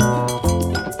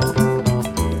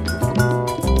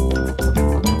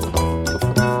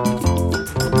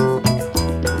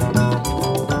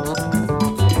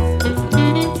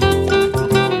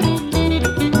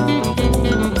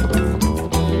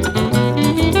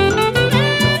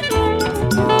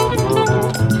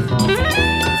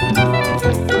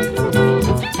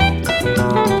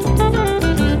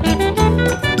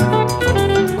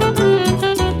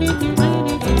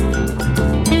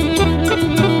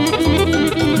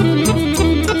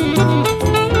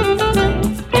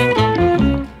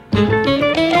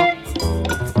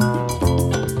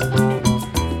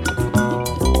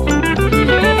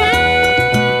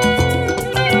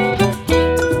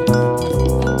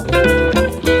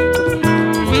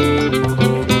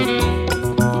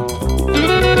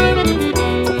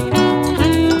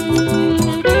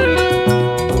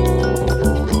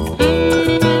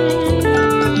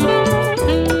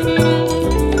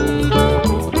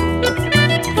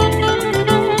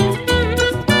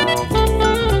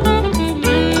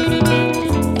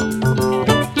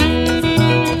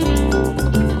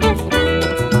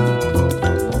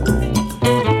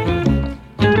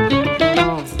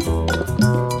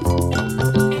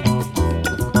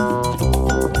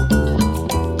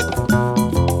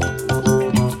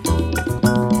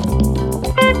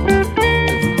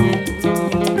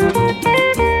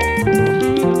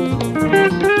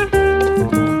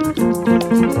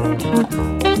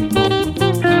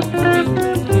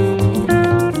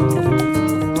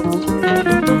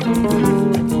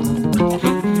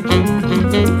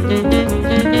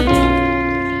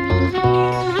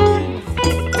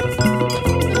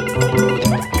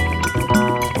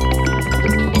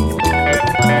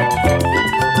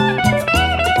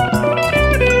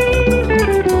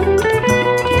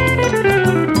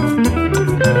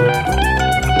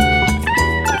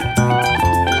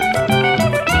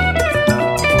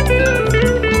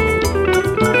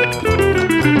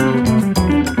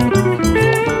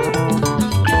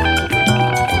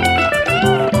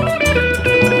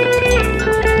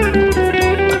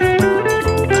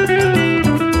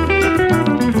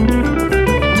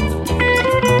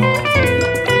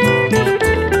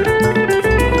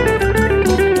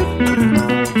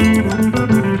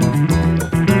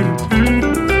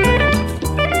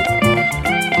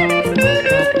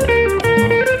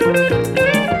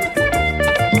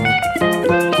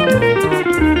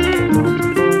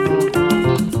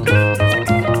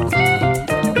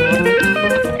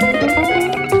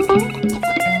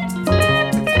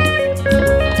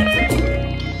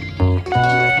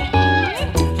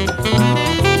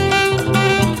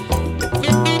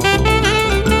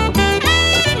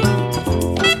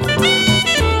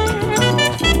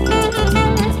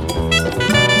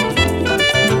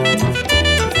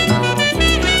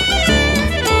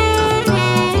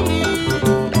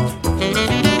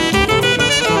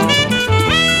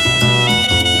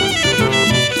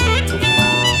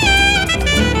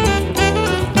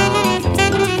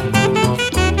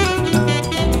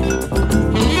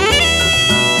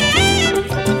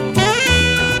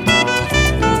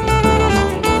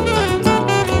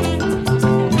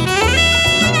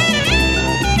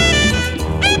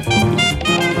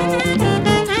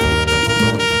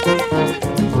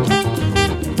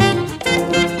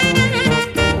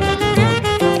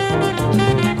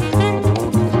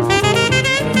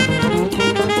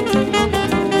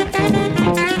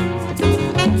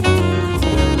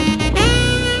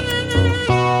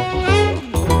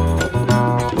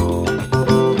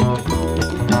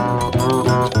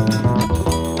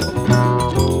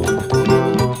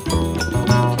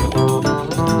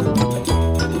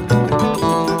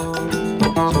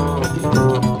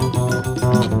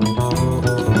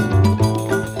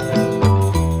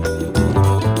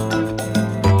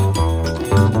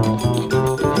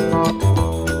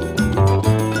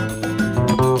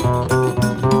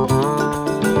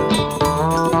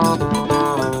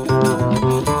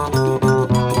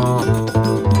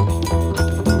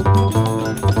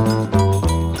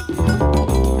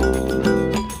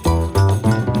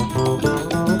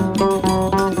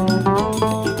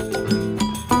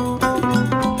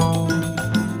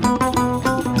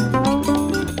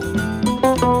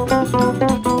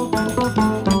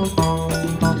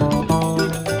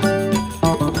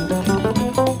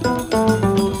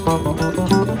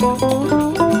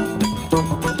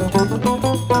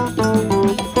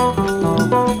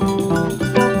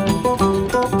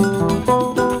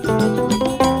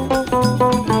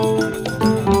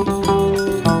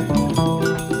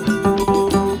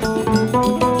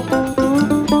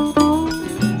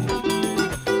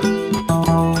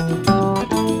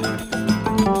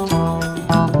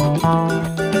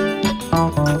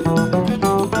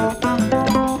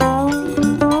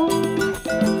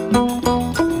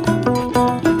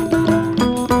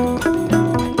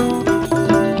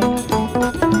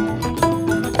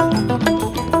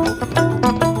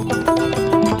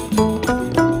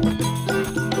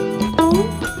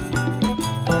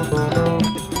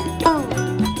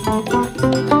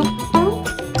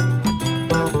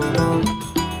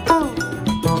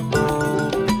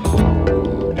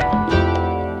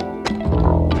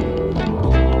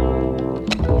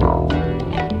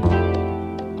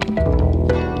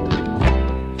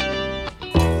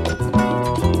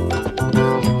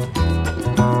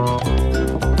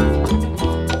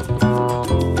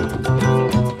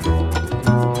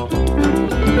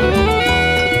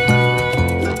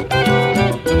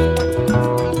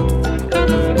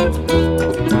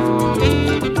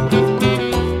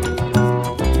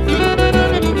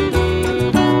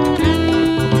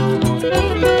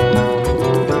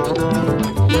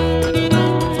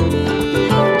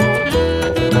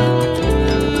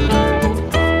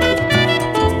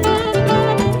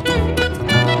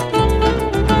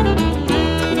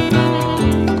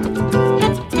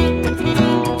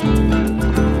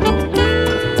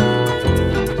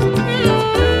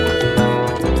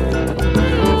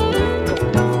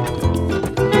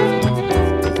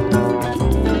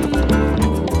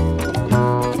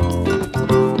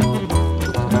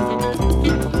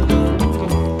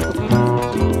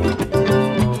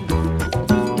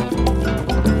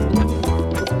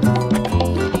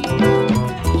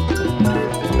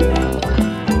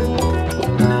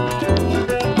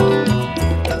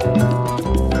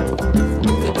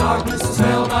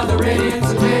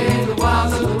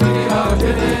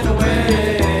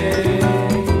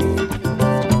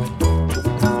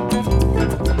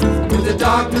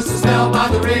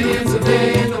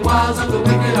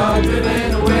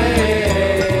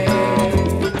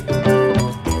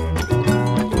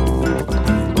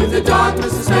 With the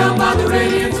darkness dispelled by the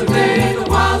radiance of day, the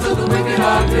wiles of the wicked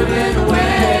are driven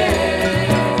away.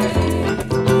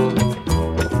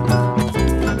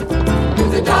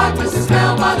 With the darkness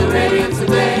dispelled by the radiance of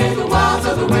day, the wiles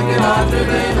of the wicked are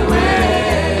driven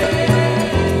away.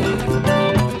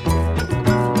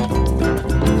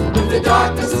 With the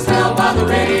darkness dispelled by the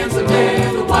radiance of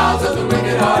day, the wiles of the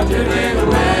wicked are driven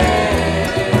away.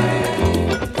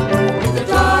 With the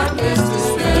darkness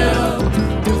dispelled,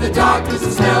 with the darkness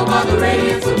dispelled by the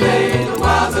radiance of day, the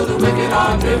wiles of the wicked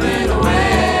are driven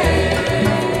away.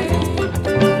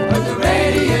 With the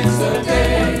radiance of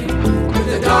day, with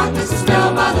the darkness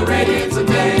dispelled by the radiance of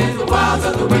day, the wiles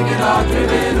of the wicked are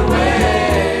driven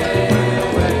away.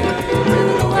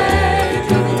 Driven away,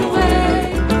 driven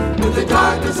away. With the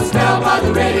darkness dispelled by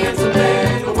the radiance of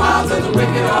day, the wiles of the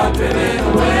wicked are driven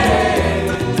away.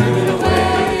 Driven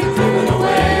away, driven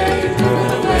away,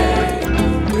 driven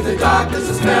away. With the darkness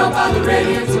dispelled by the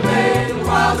radiance of day, the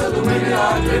wiles of the wicked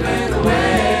are driven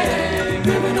away.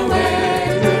 Driven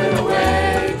away, driven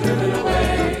away, driven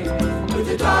away. With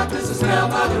the darkness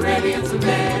dispelled by the radiance of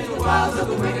day, the wiles of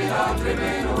the wicked are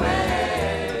driven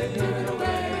away. Driven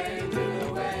away, driven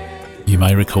away. You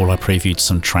may recall I previewed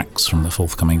some tracks from the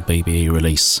forthcoming BBE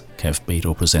release, Kev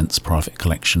Beadle Presents Private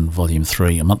Collection Volume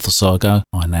 3, a month or so ago.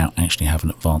 I now actually have an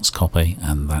advanced copy,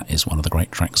 and that is one of the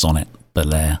great tracks on it,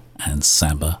 Belair and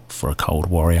Samba for a Cold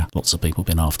Warrior. Lots of people have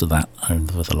been after that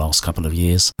over the last couple of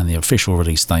years, and the official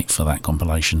release date for that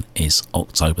compilation is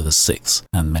October the 6th,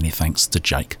 and many thanks to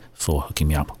Jake for hooking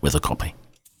me up with a copy.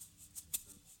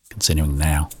 Continuing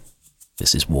now,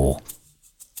 this is War.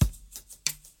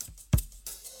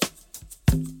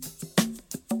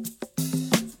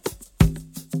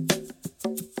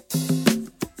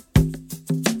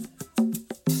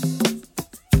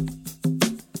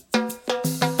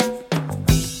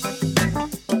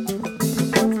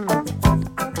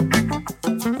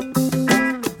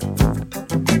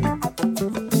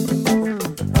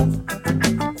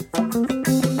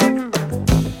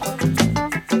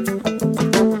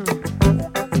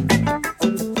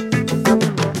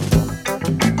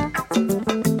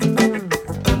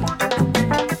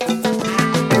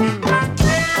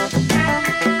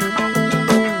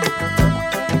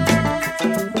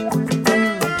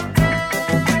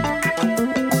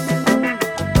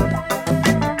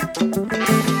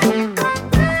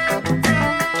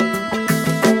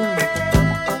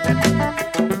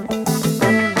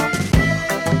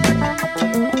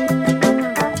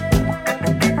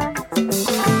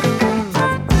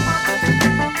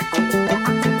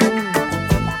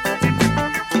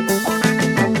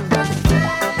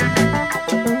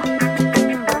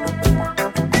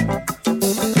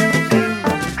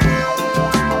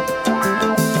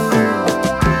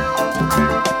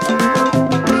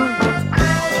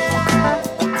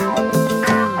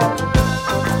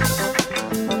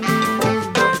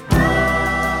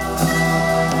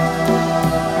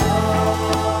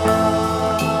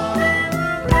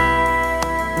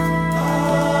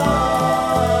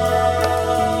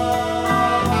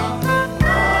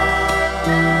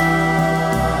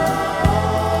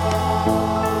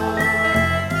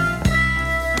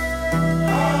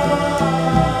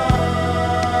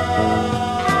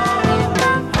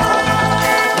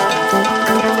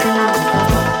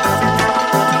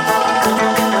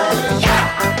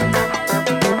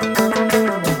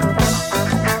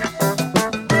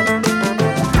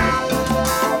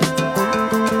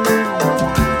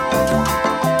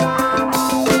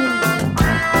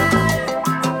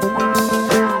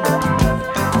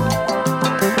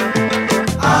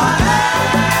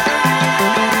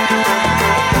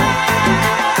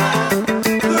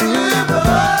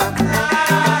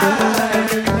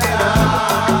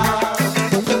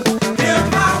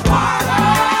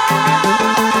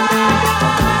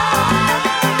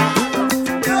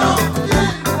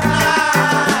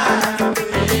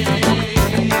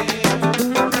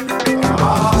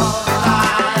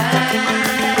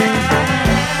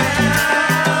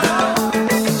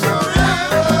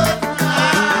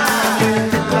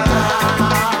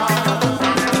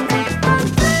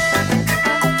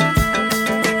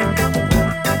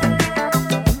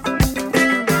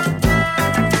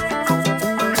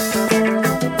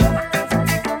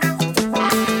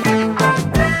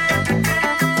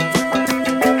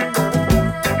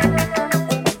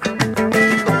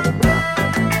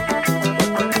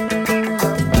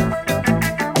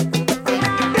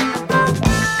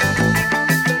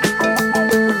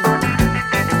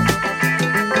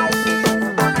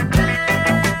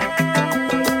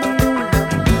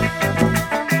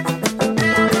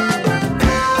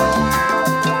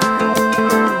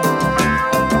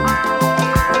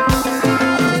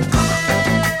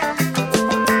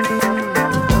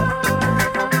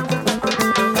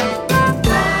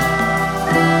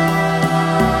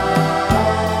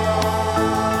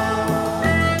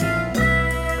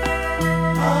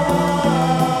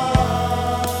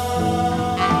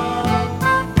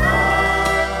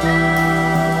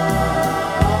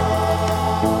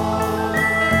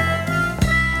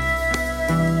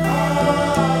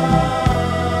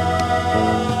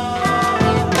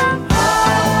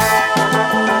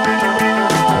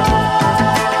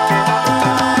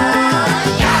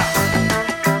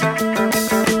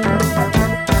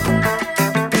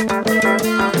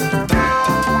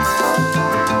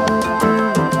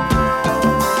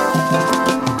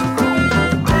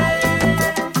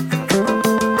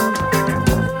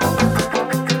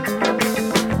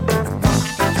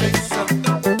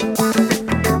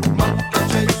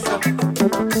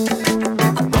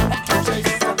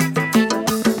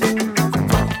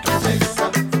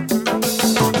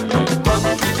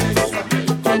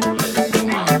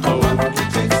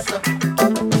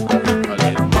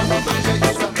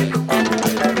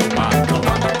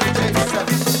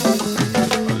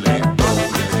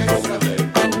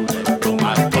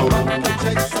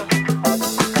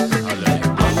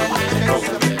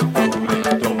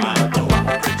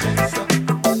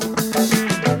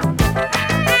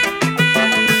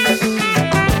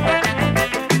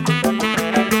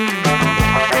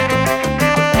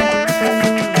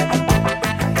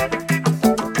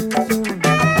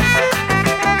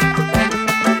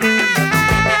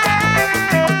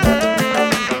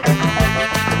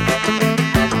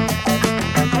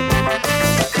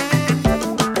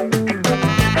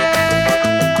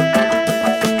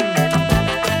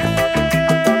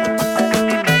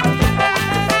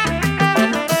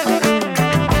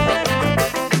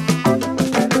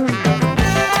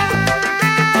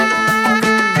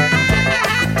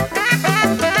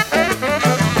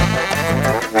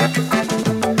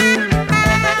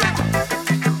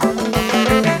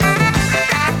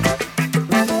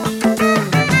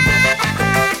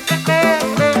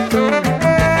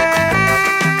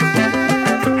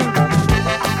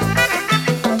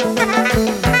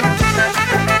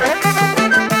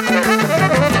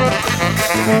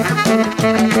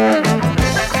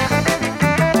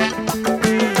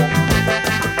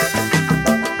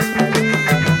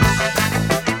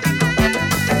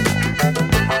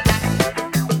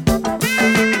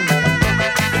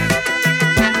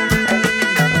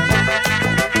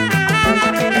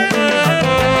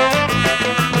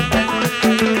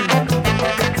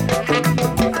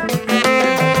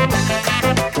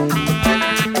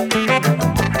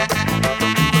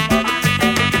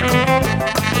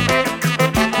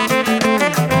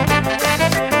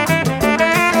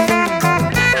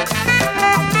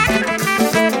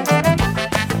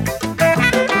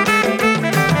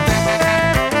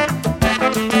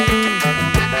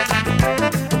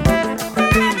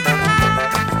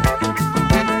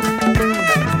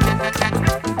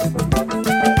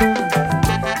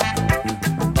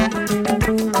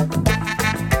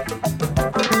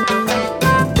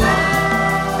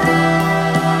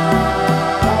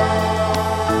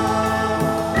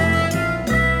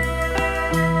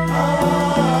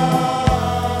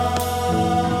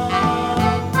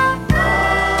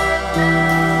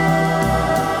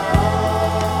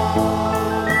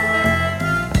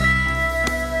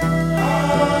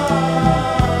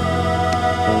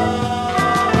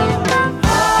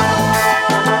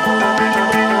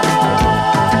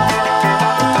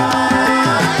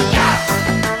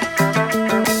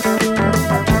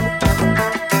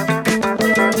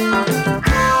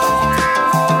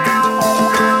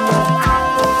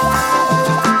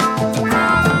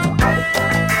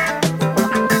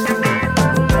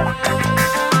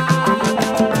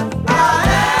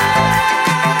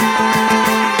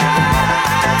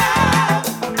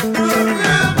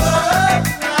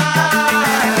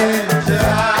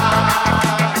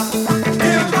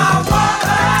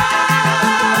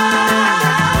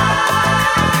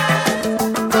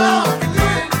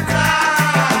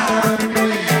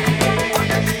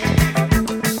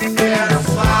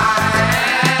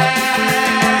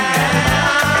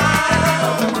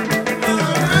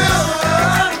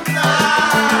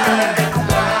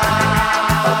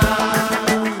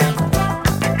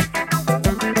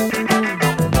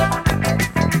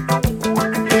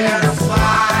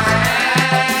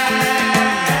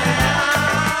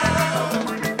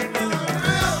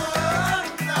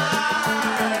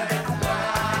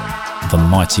 The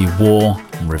Mighty War,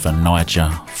 River Niger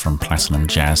from Platinum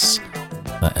Jazz.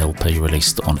 That LP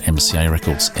released on MCA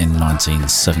Records in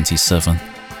 1977.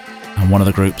 And one of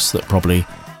the groups that probably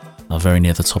are very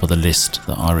near the top of the list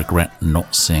that I regret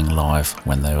not seeing live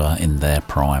when they were in their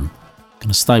prime. Going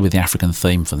to stay with the African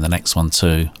theme for the next one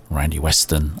too, Randy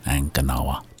Weston and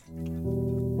Ganawa.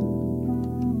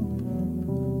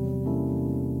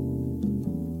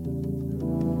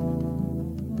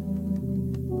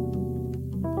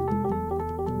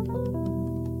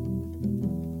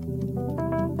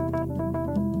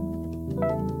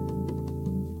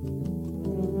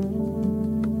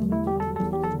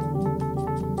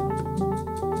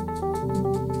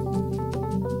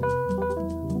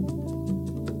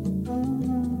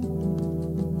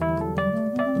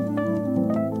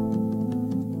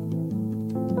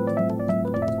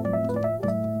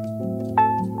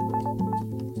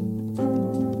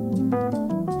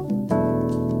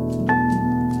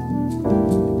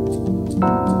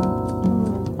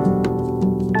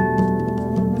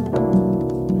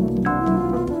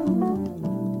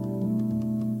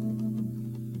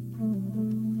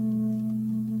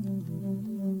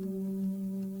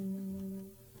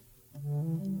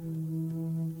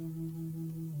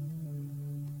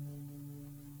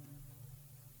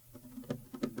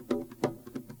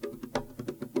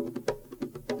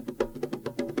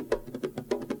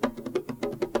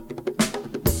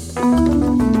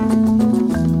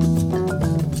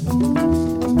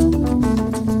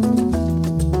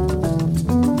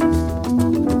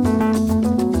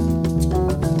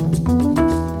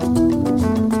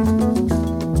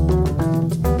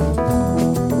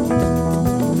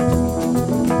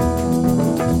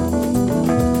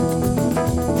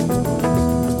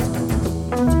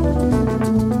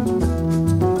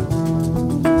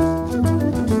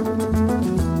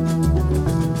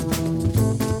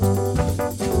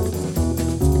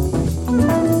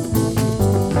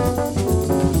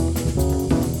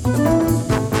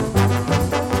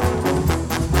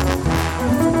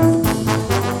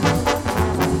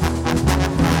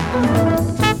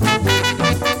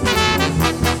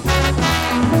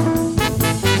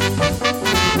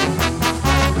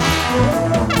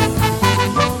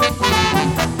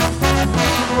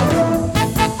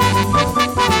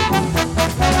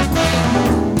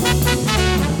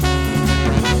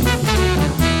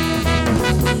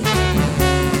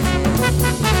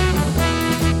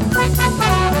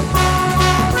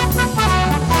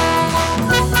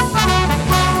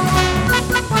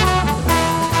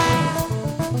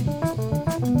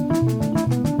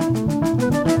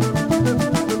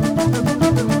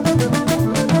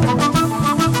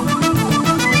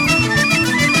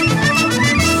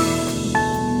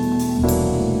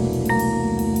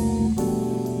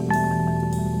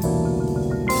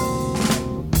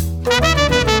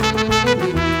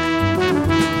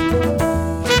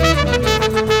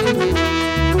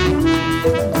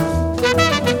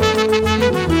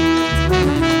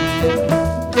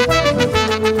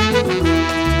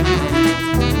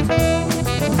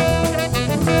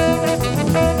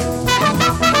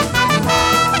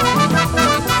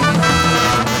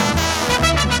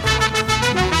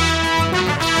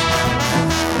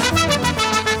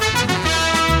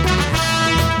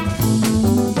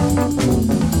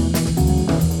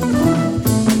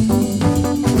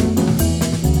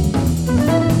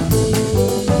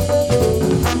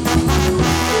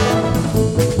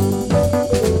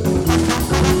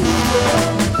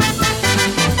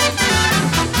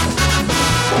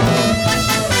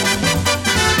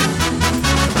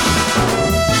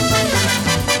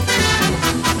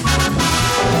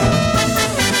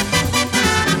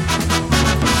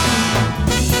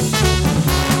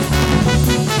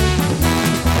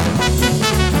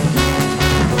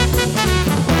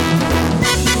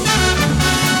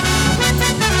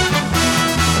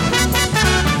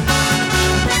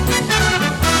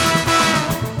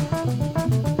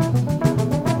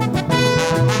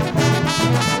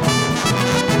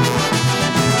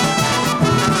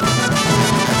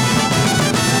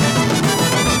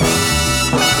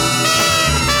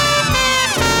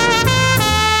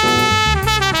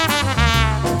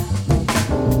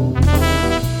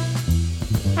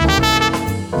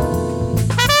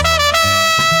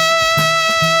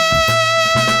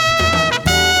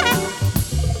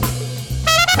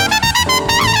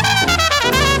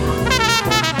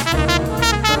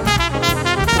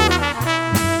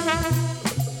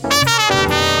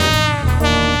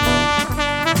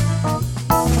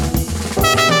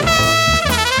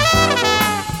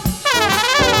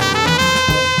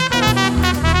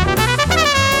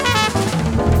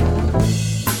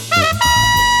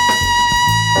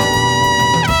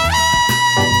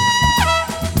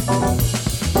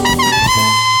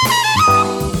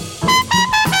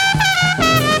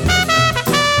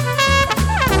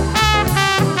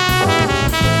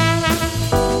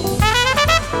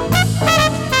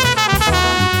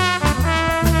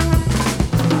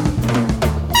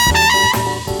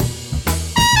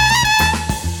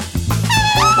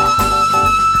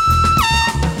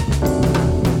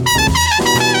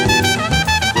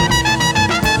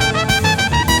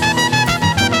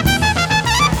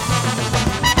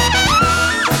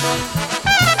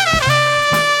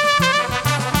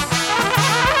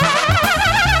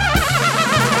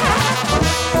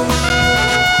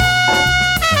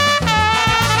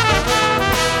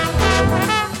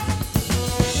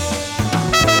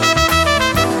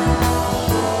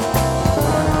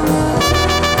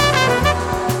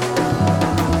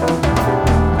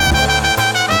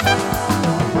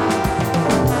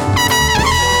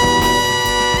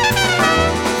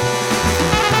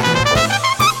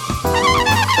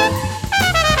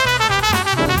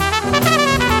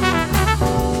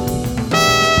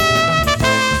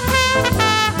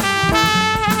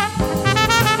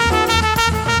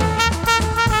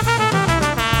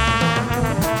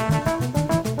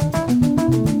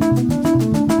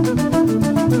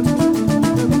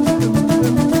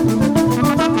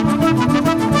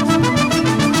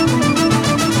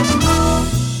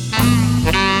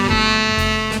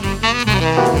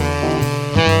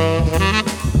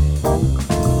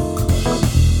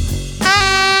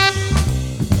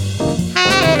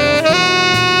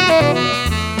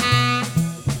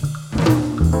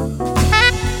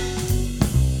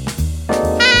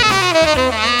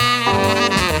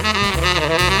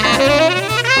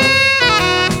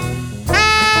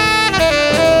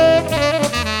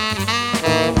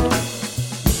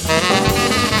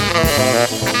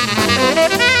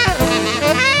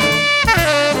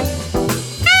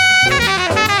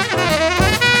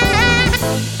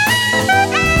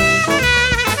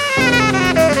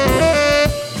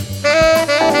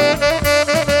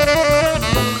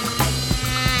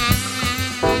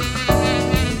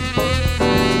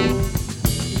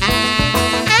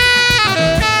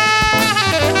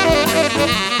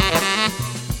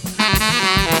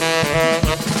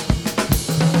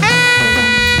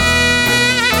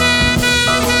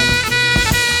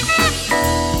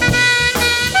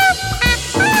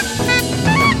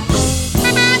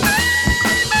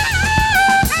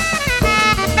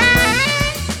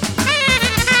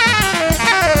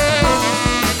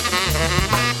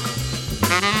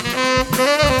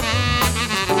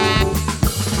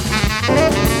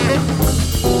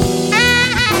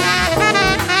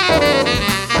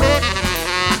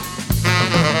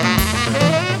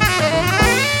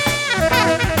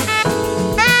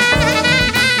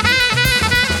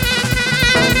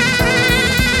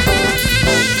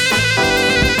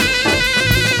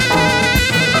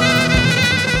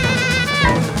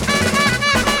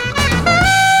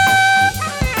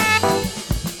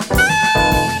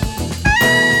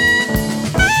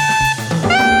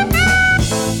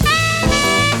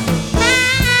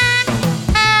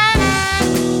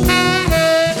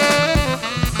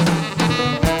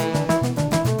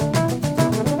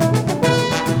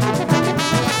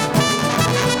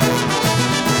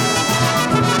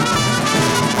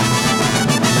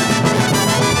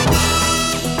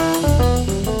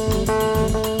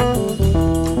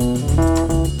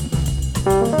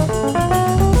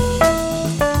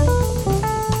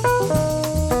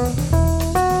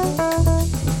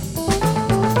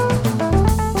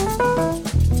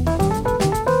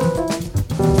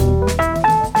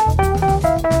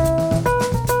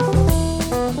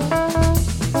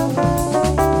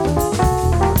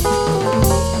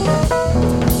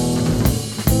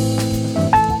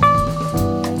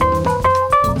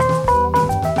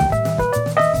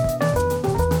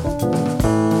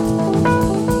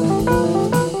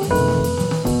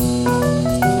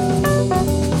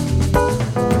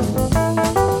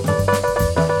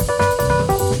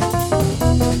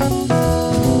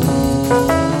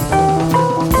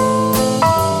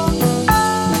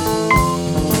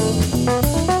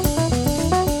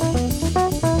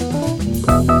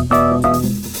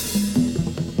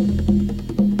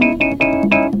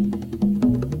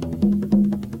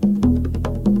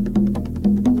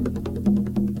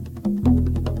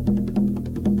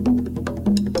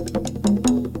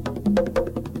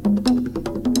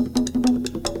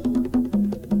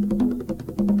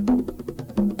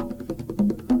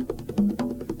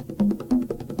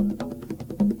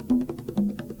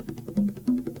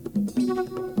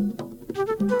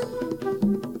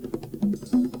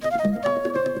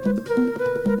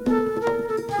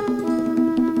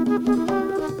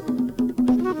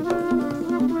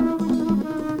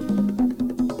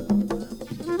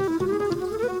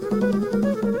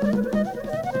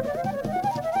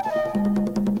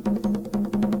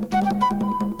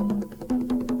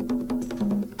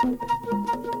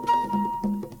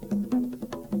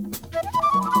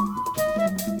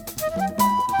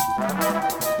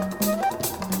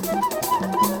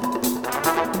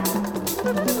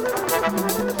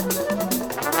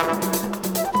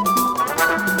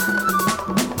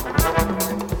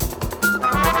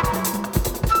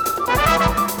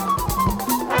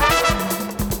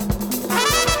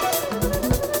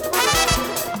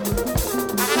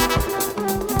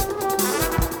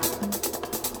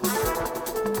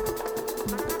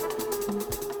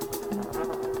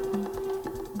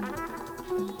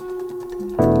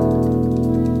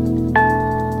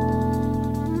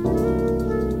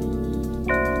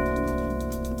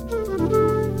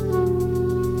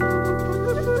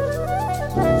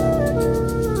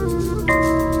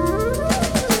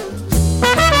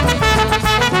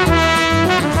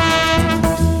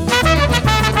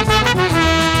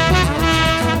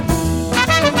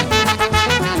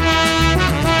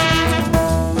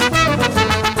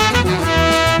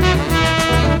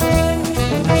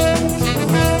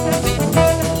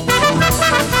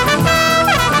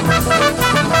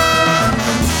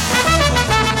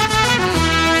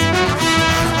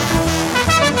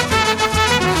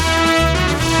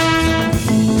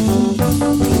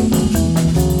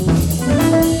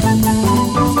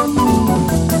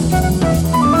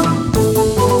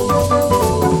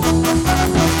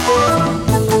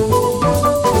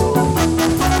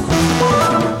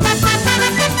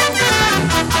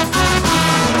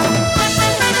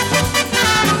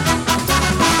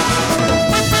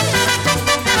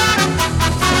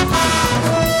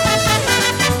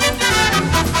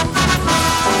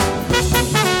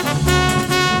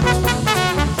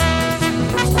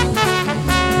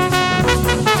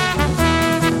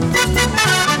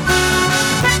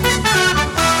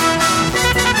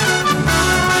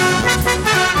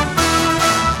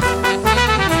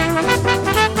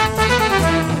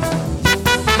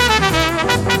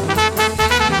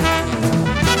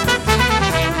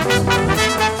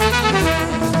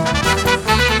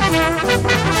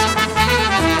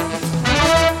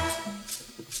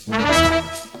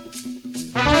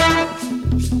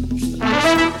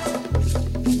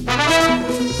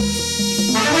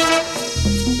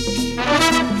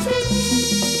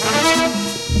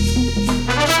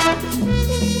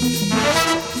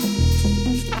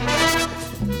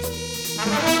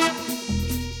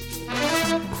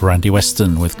 Randy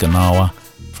Weston with Ganawa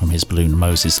from his Balloon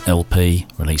Moses LP,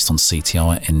 released on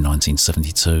CTI in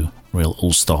 1972. Real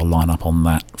all-star lineup on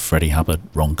that: Freddie Hubbard,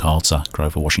 Ron Carter,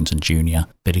 Grover Washington Jr.,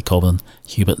 Billy Cobham,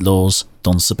 Hubert Laws,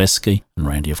 Don Sebesky, and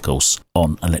Randy, of course,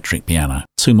 on electric piano.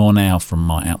 Two more now from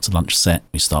my Out to Lunch set.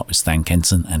 We start with Stan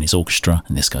Kenton and his orchestra,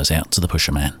 and this goes out to the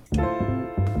Pusher Man.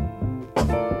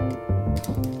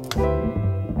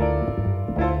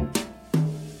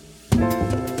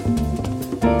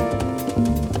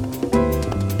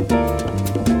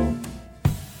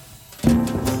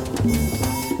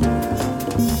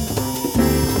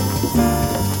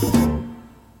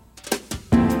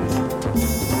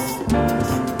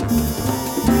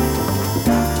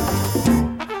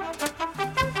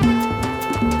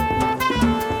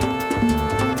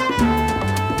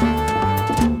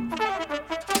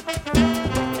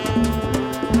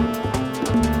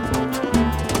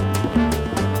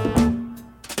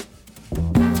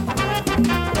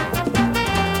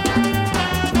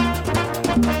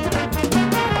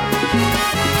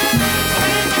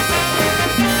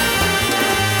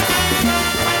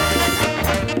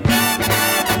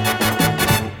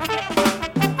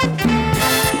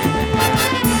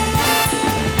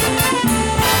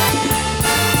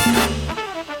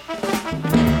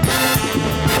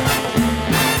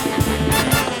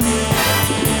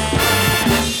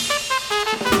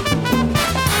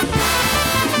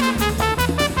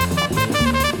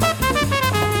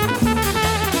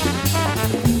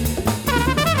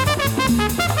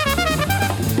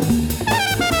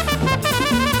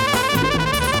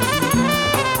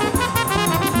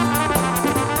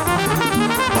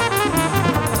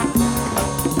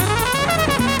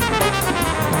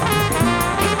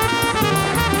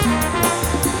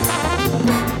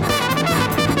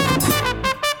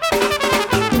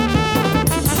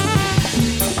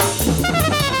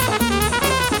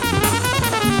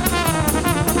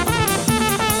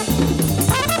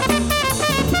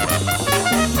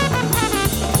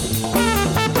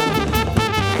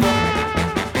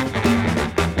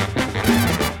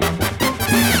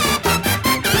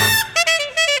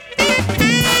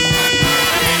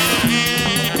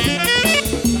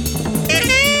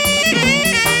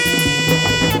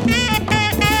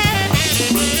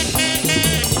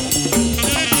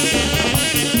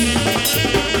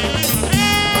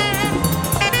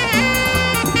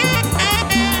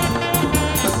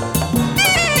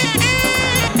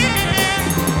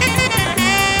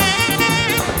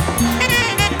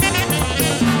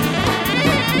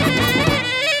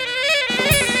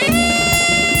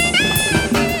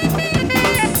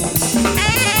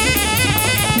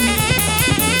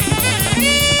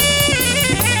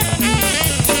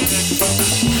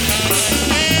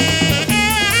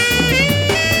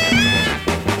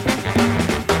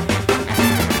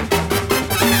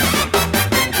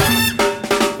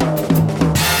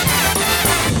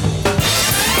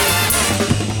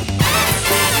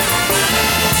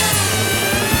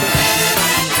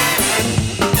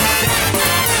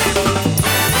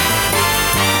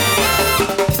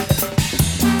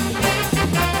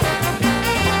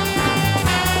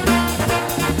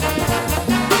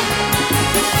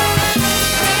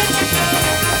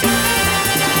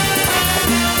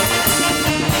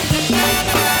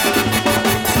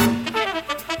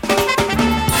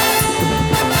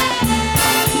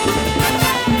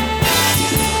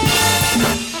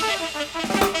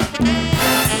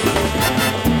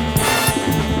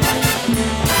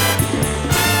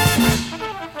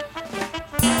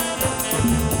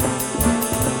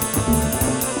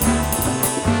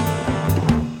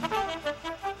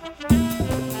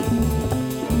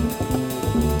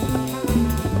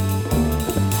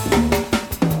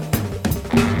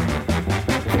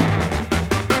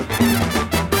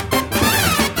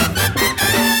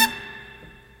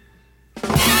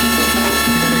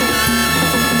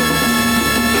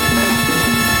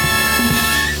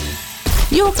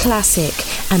 Your classic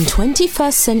and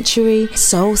 21st century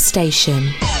soul station.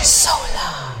 Solar.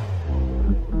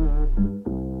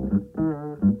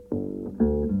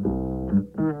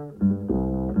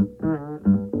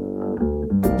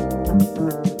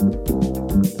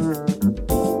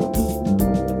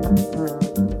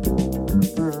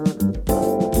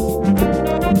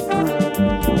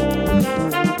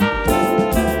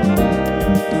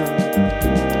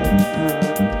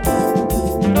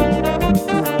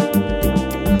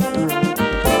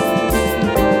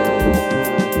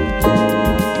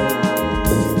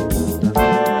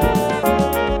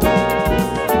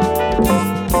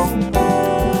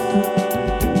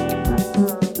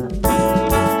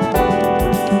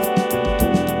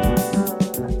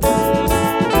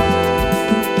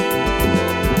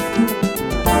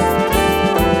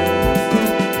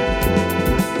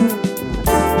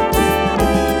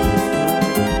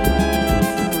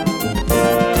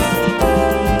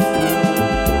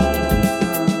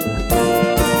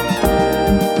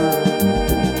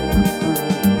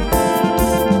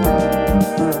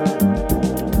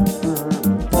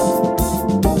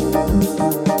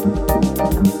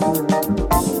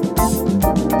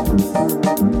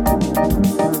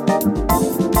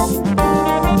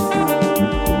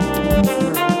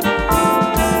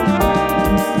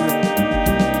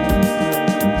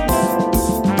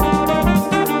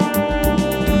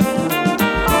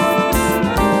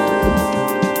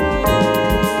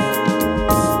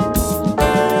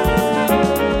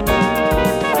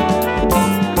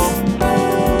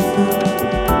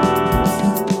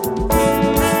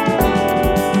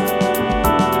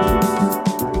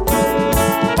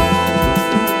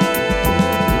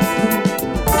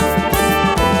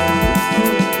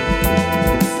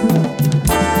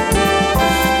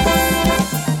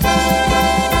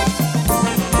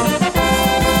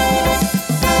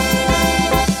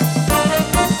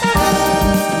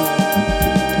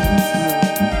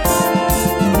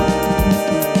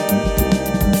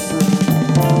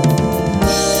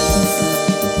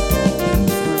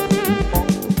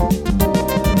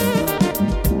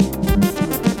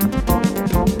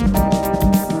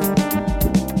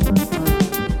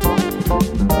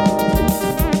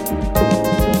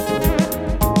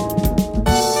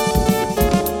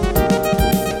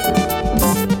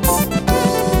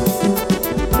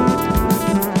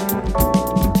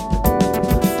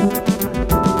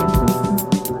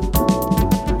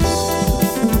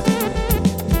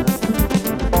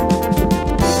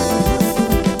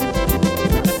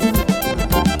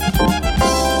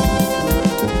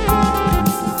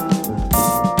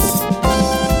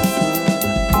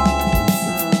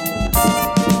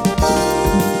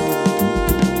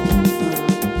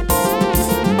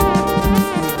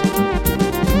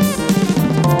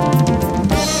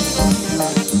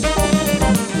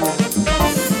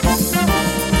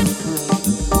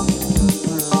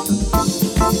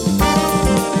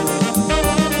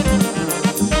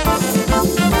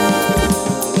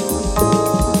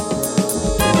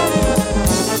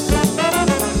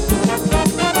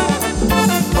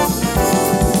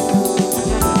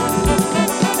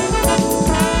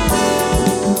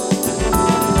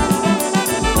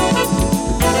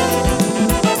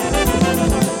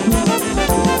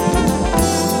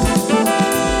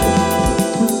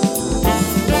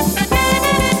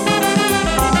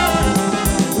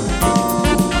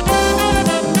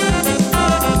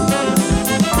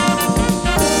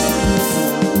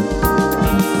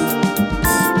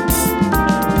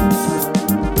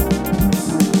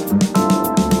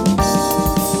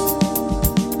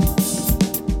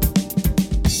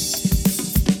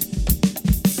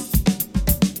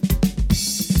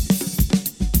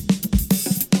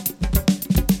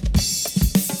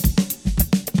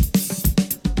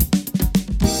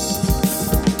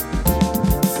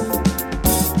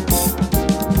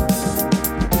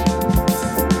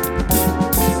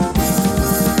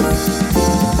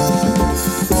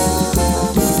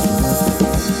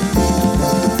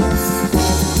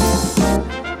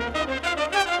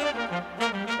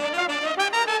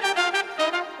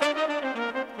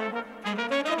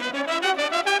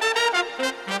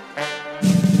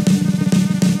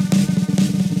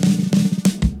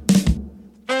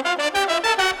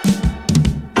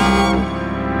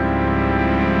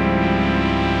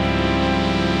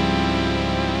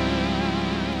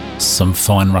 Some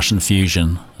fine Russian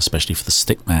fusion, especially for the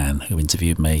Stickman who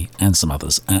interviewed me and some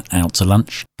others at Out to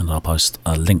Lunch, and I'll post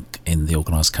a link in the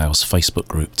Organised Chaos Facebook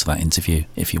group to that interview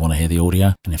if you want to hear the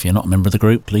audio. And if you're not a member of the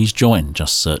group, please join.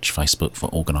 Just search Facebook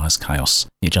for Organised Chaos.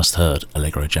 You just heard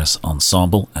Allegro Jazz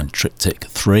Ensemble and Triptych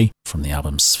 3 from the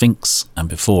album Sphinx, and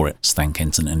before it, Stan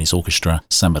Kenton and his orchestra,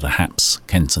 Samba de Haps,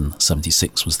 Kenton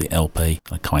 76 was the LP,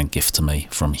 a kind gift to me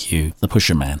from Hugh the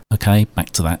Pusher Man. Okay, back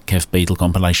to that Kev Beadle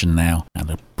compilation now, and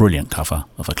a brilliant cover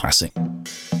of a classic.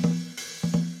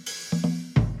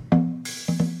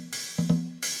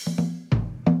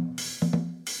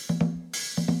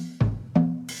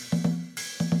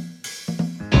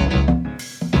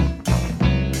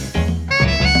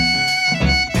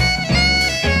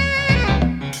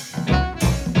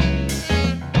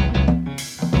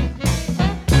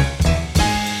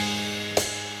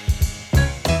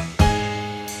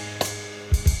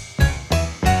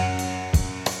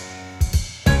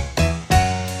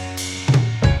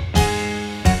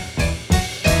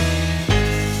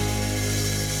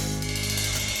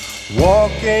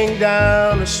 Walking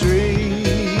down the street,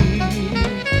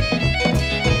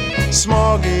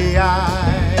 smoggy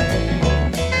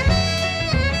eyed,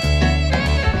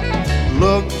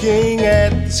 looking at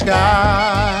the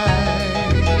sky,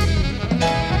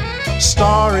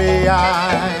 starry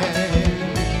eyed,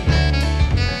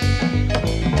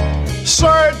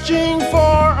 searching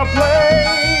for a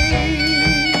place,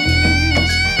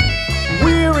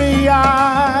 weary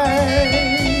eyed,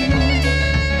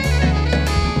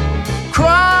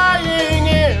 crying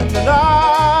in the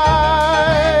night,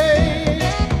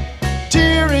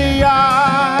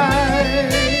 teary-eyed.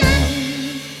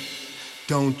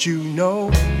 Don't you know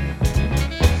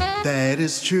that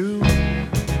is true?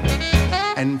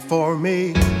 And for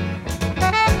me,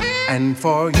 and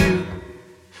for you,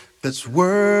 this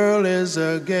world is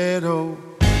a ghetto.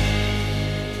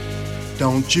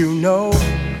 Don't you know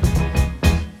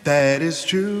that is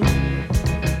true?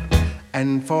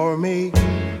 And for me,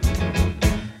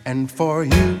 and for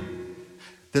you,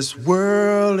 this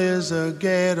world is a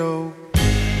ghetto.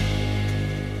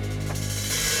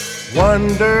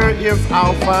 Wonder if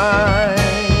I'll find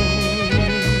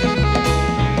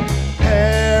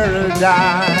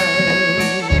paradise.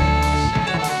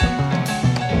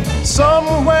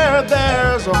 Somewhere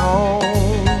there's a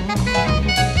home,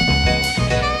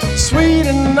 sweet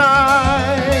and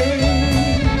nice.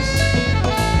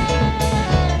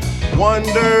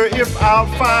 Wonder if I'll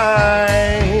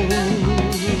find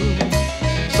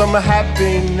some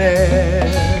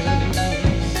happiness.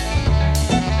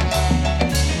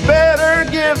 Better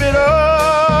give it up.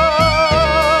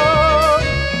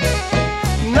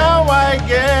 Now I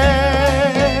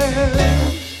guess.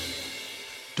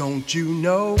 Don't you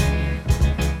know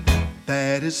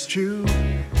that it's true?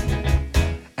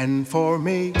 And for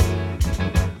me,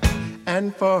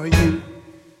 and for you,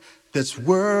 this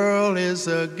world is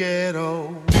a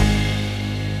ghetto.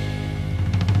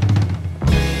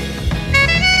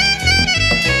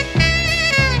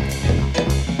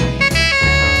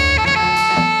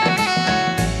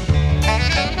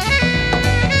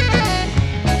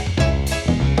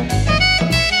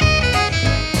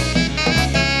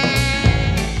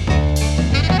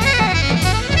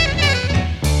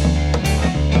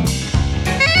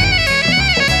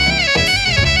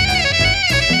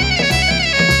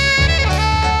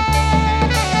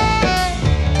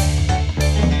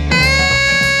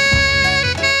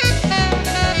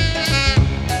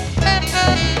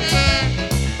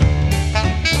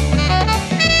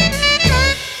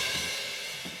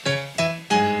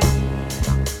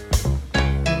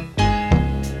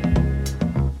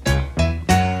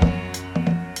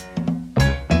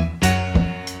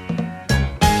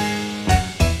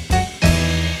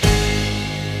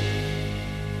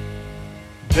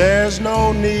 There's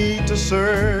no need to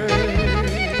search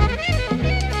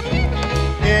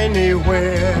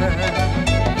anywhere.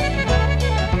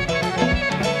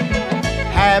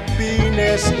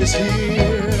 Happiness is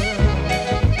here.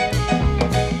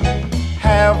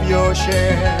 Have your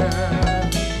share.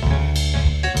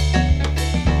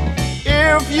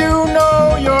 If you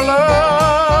know your love,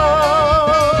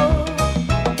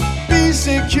 be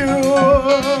secure.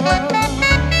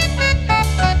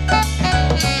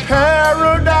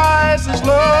 Paradise is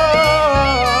love,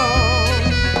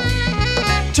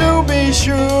 to be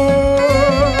sure.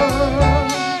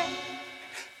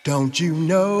 Don't you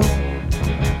know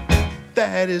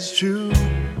that is true?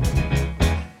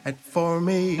 And for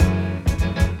me,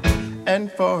 and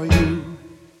for you,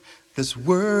 this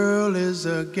world is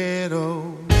a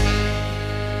ghetto.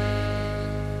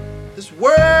 This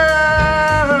world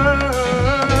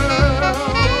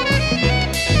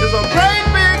is a great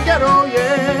big ghetto.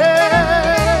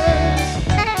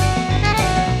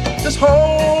 This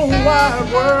whole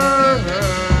wide world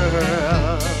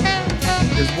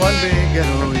is one big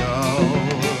ghetto, y'all.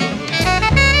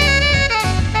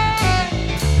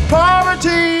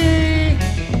 Poverty,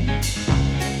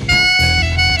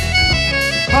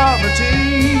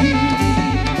 poverty.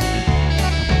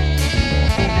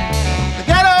 The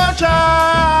ghetto child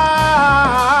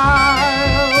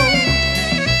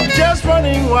just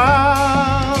running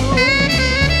wild.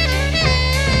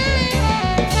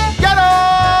 Ghetto,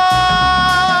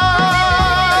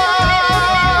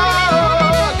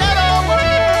 ghetto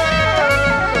world.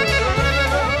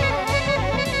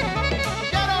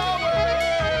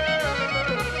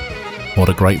 What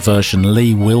a great version.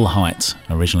 Lee Wilhite,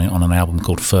 originally on an album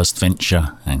called First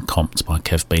Venture and comped by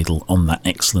Kev Beadle on that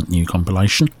excellent new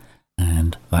compilation.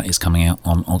 And that is coming out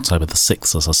on October the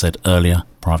 6th, as I said earlier.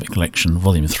 Private Collection,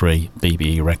 Volume 3,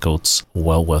 BBE Records.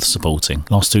 Well worth supporting.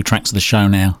 Last two tracks of the show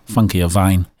now. Funkier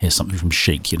Vein. Here's something from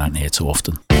Chic you don't hear too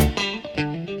often.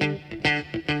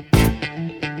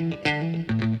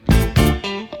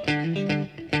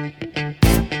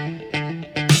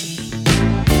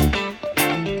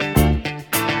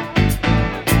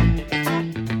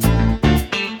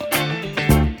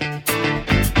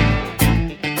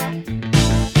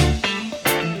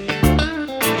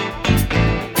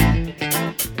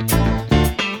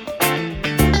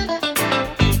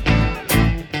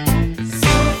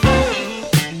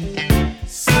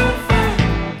 So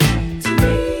fine.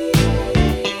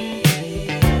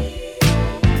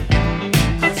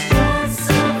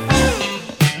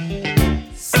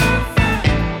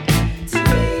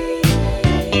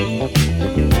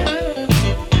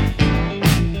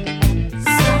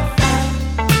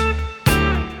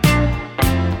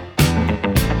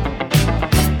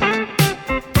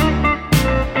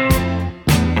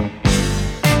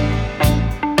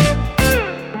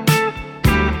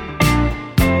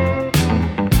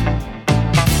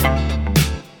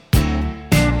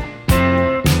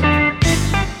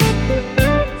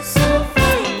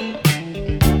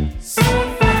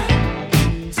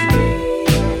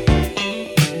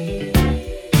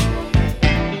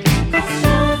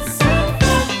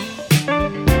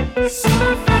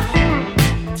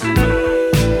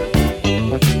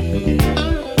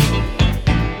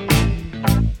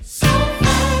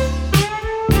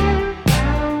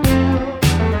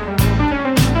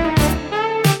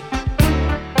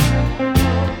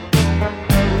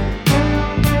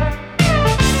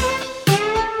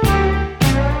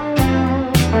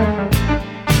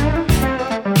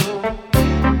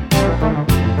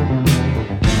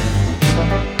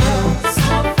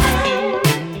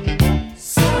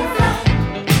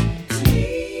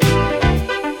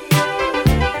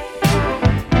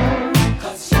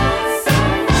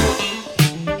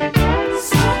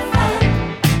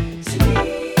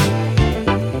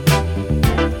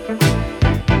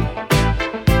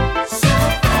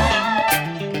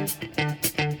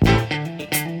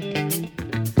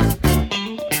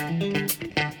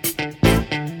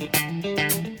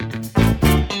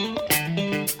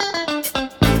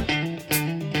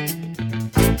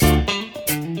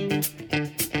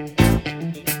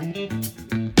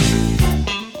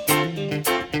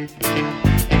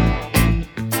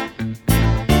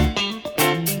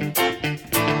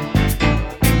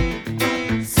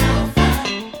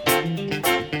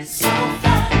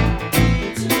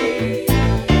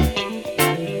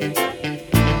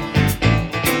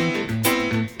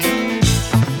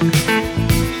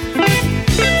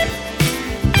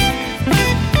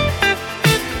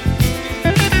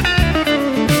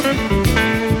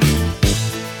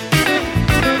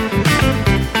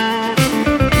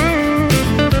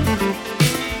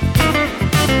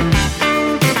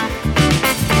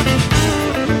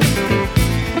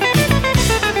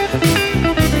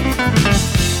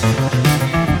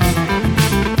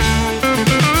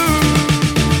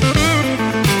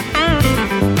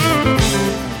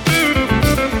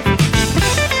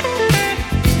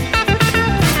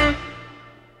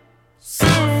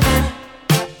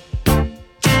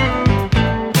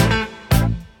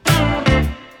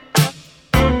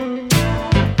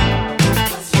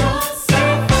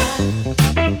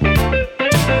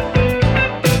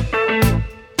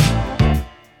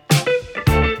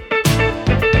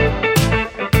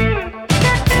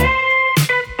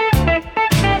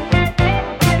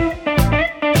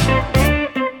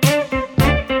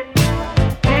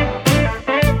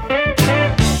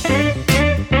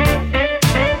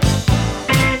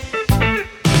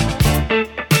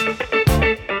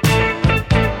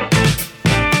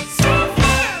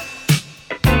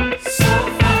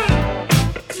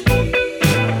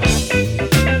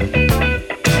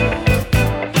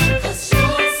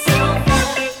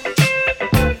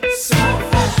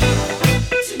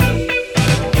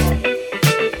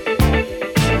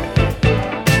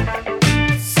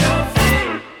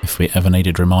 it ever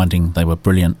needed reminding, they were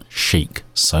brilliant. Chic,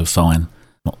 So Fine.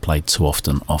 Not played too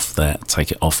often off their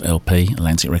Take It Off LP,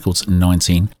 Atlantic Records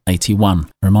 1981.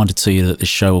 A reminder to you that this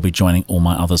show will be joining all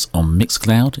my others on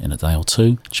Mixcloud in a day or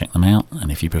two. Check them out,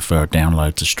 and if you prefer a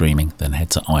download to streaming, then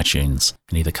head to iTunes.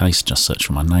 In either case, just search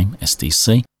for my name,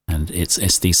 SDC, and it's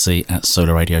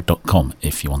sdc@solarradio.com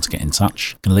if you want to get in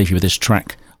touch. I'm going to leave you with this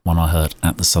track, one I heard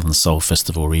at the Southern Soul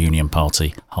Festival reunion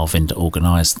party Harvinder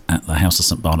organised at the House of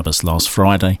St Barnabas last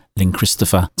Friday. Lynn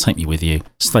Christopher, take me with you.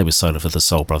 Stay with Solar for the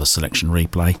Soul Brothers selection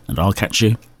replay, and I'll catch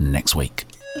you next week.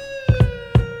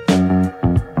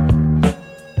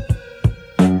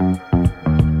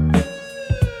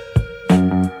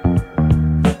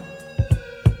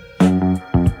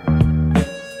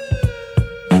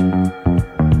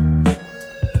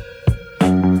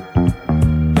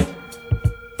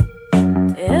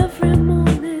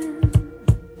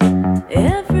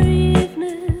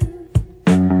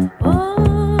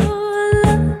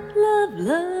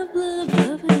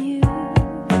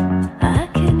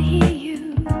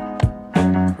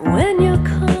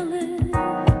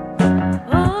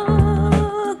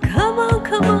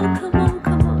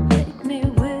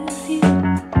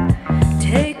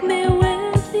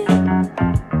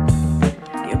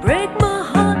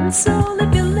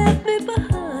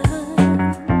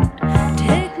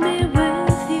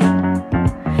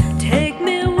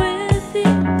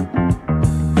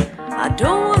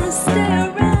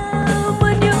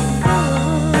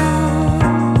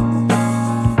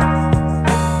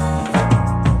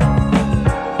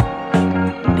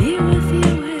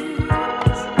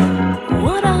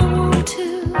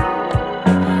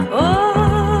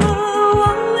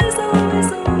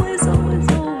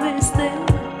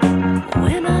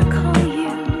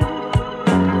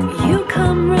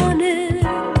 Running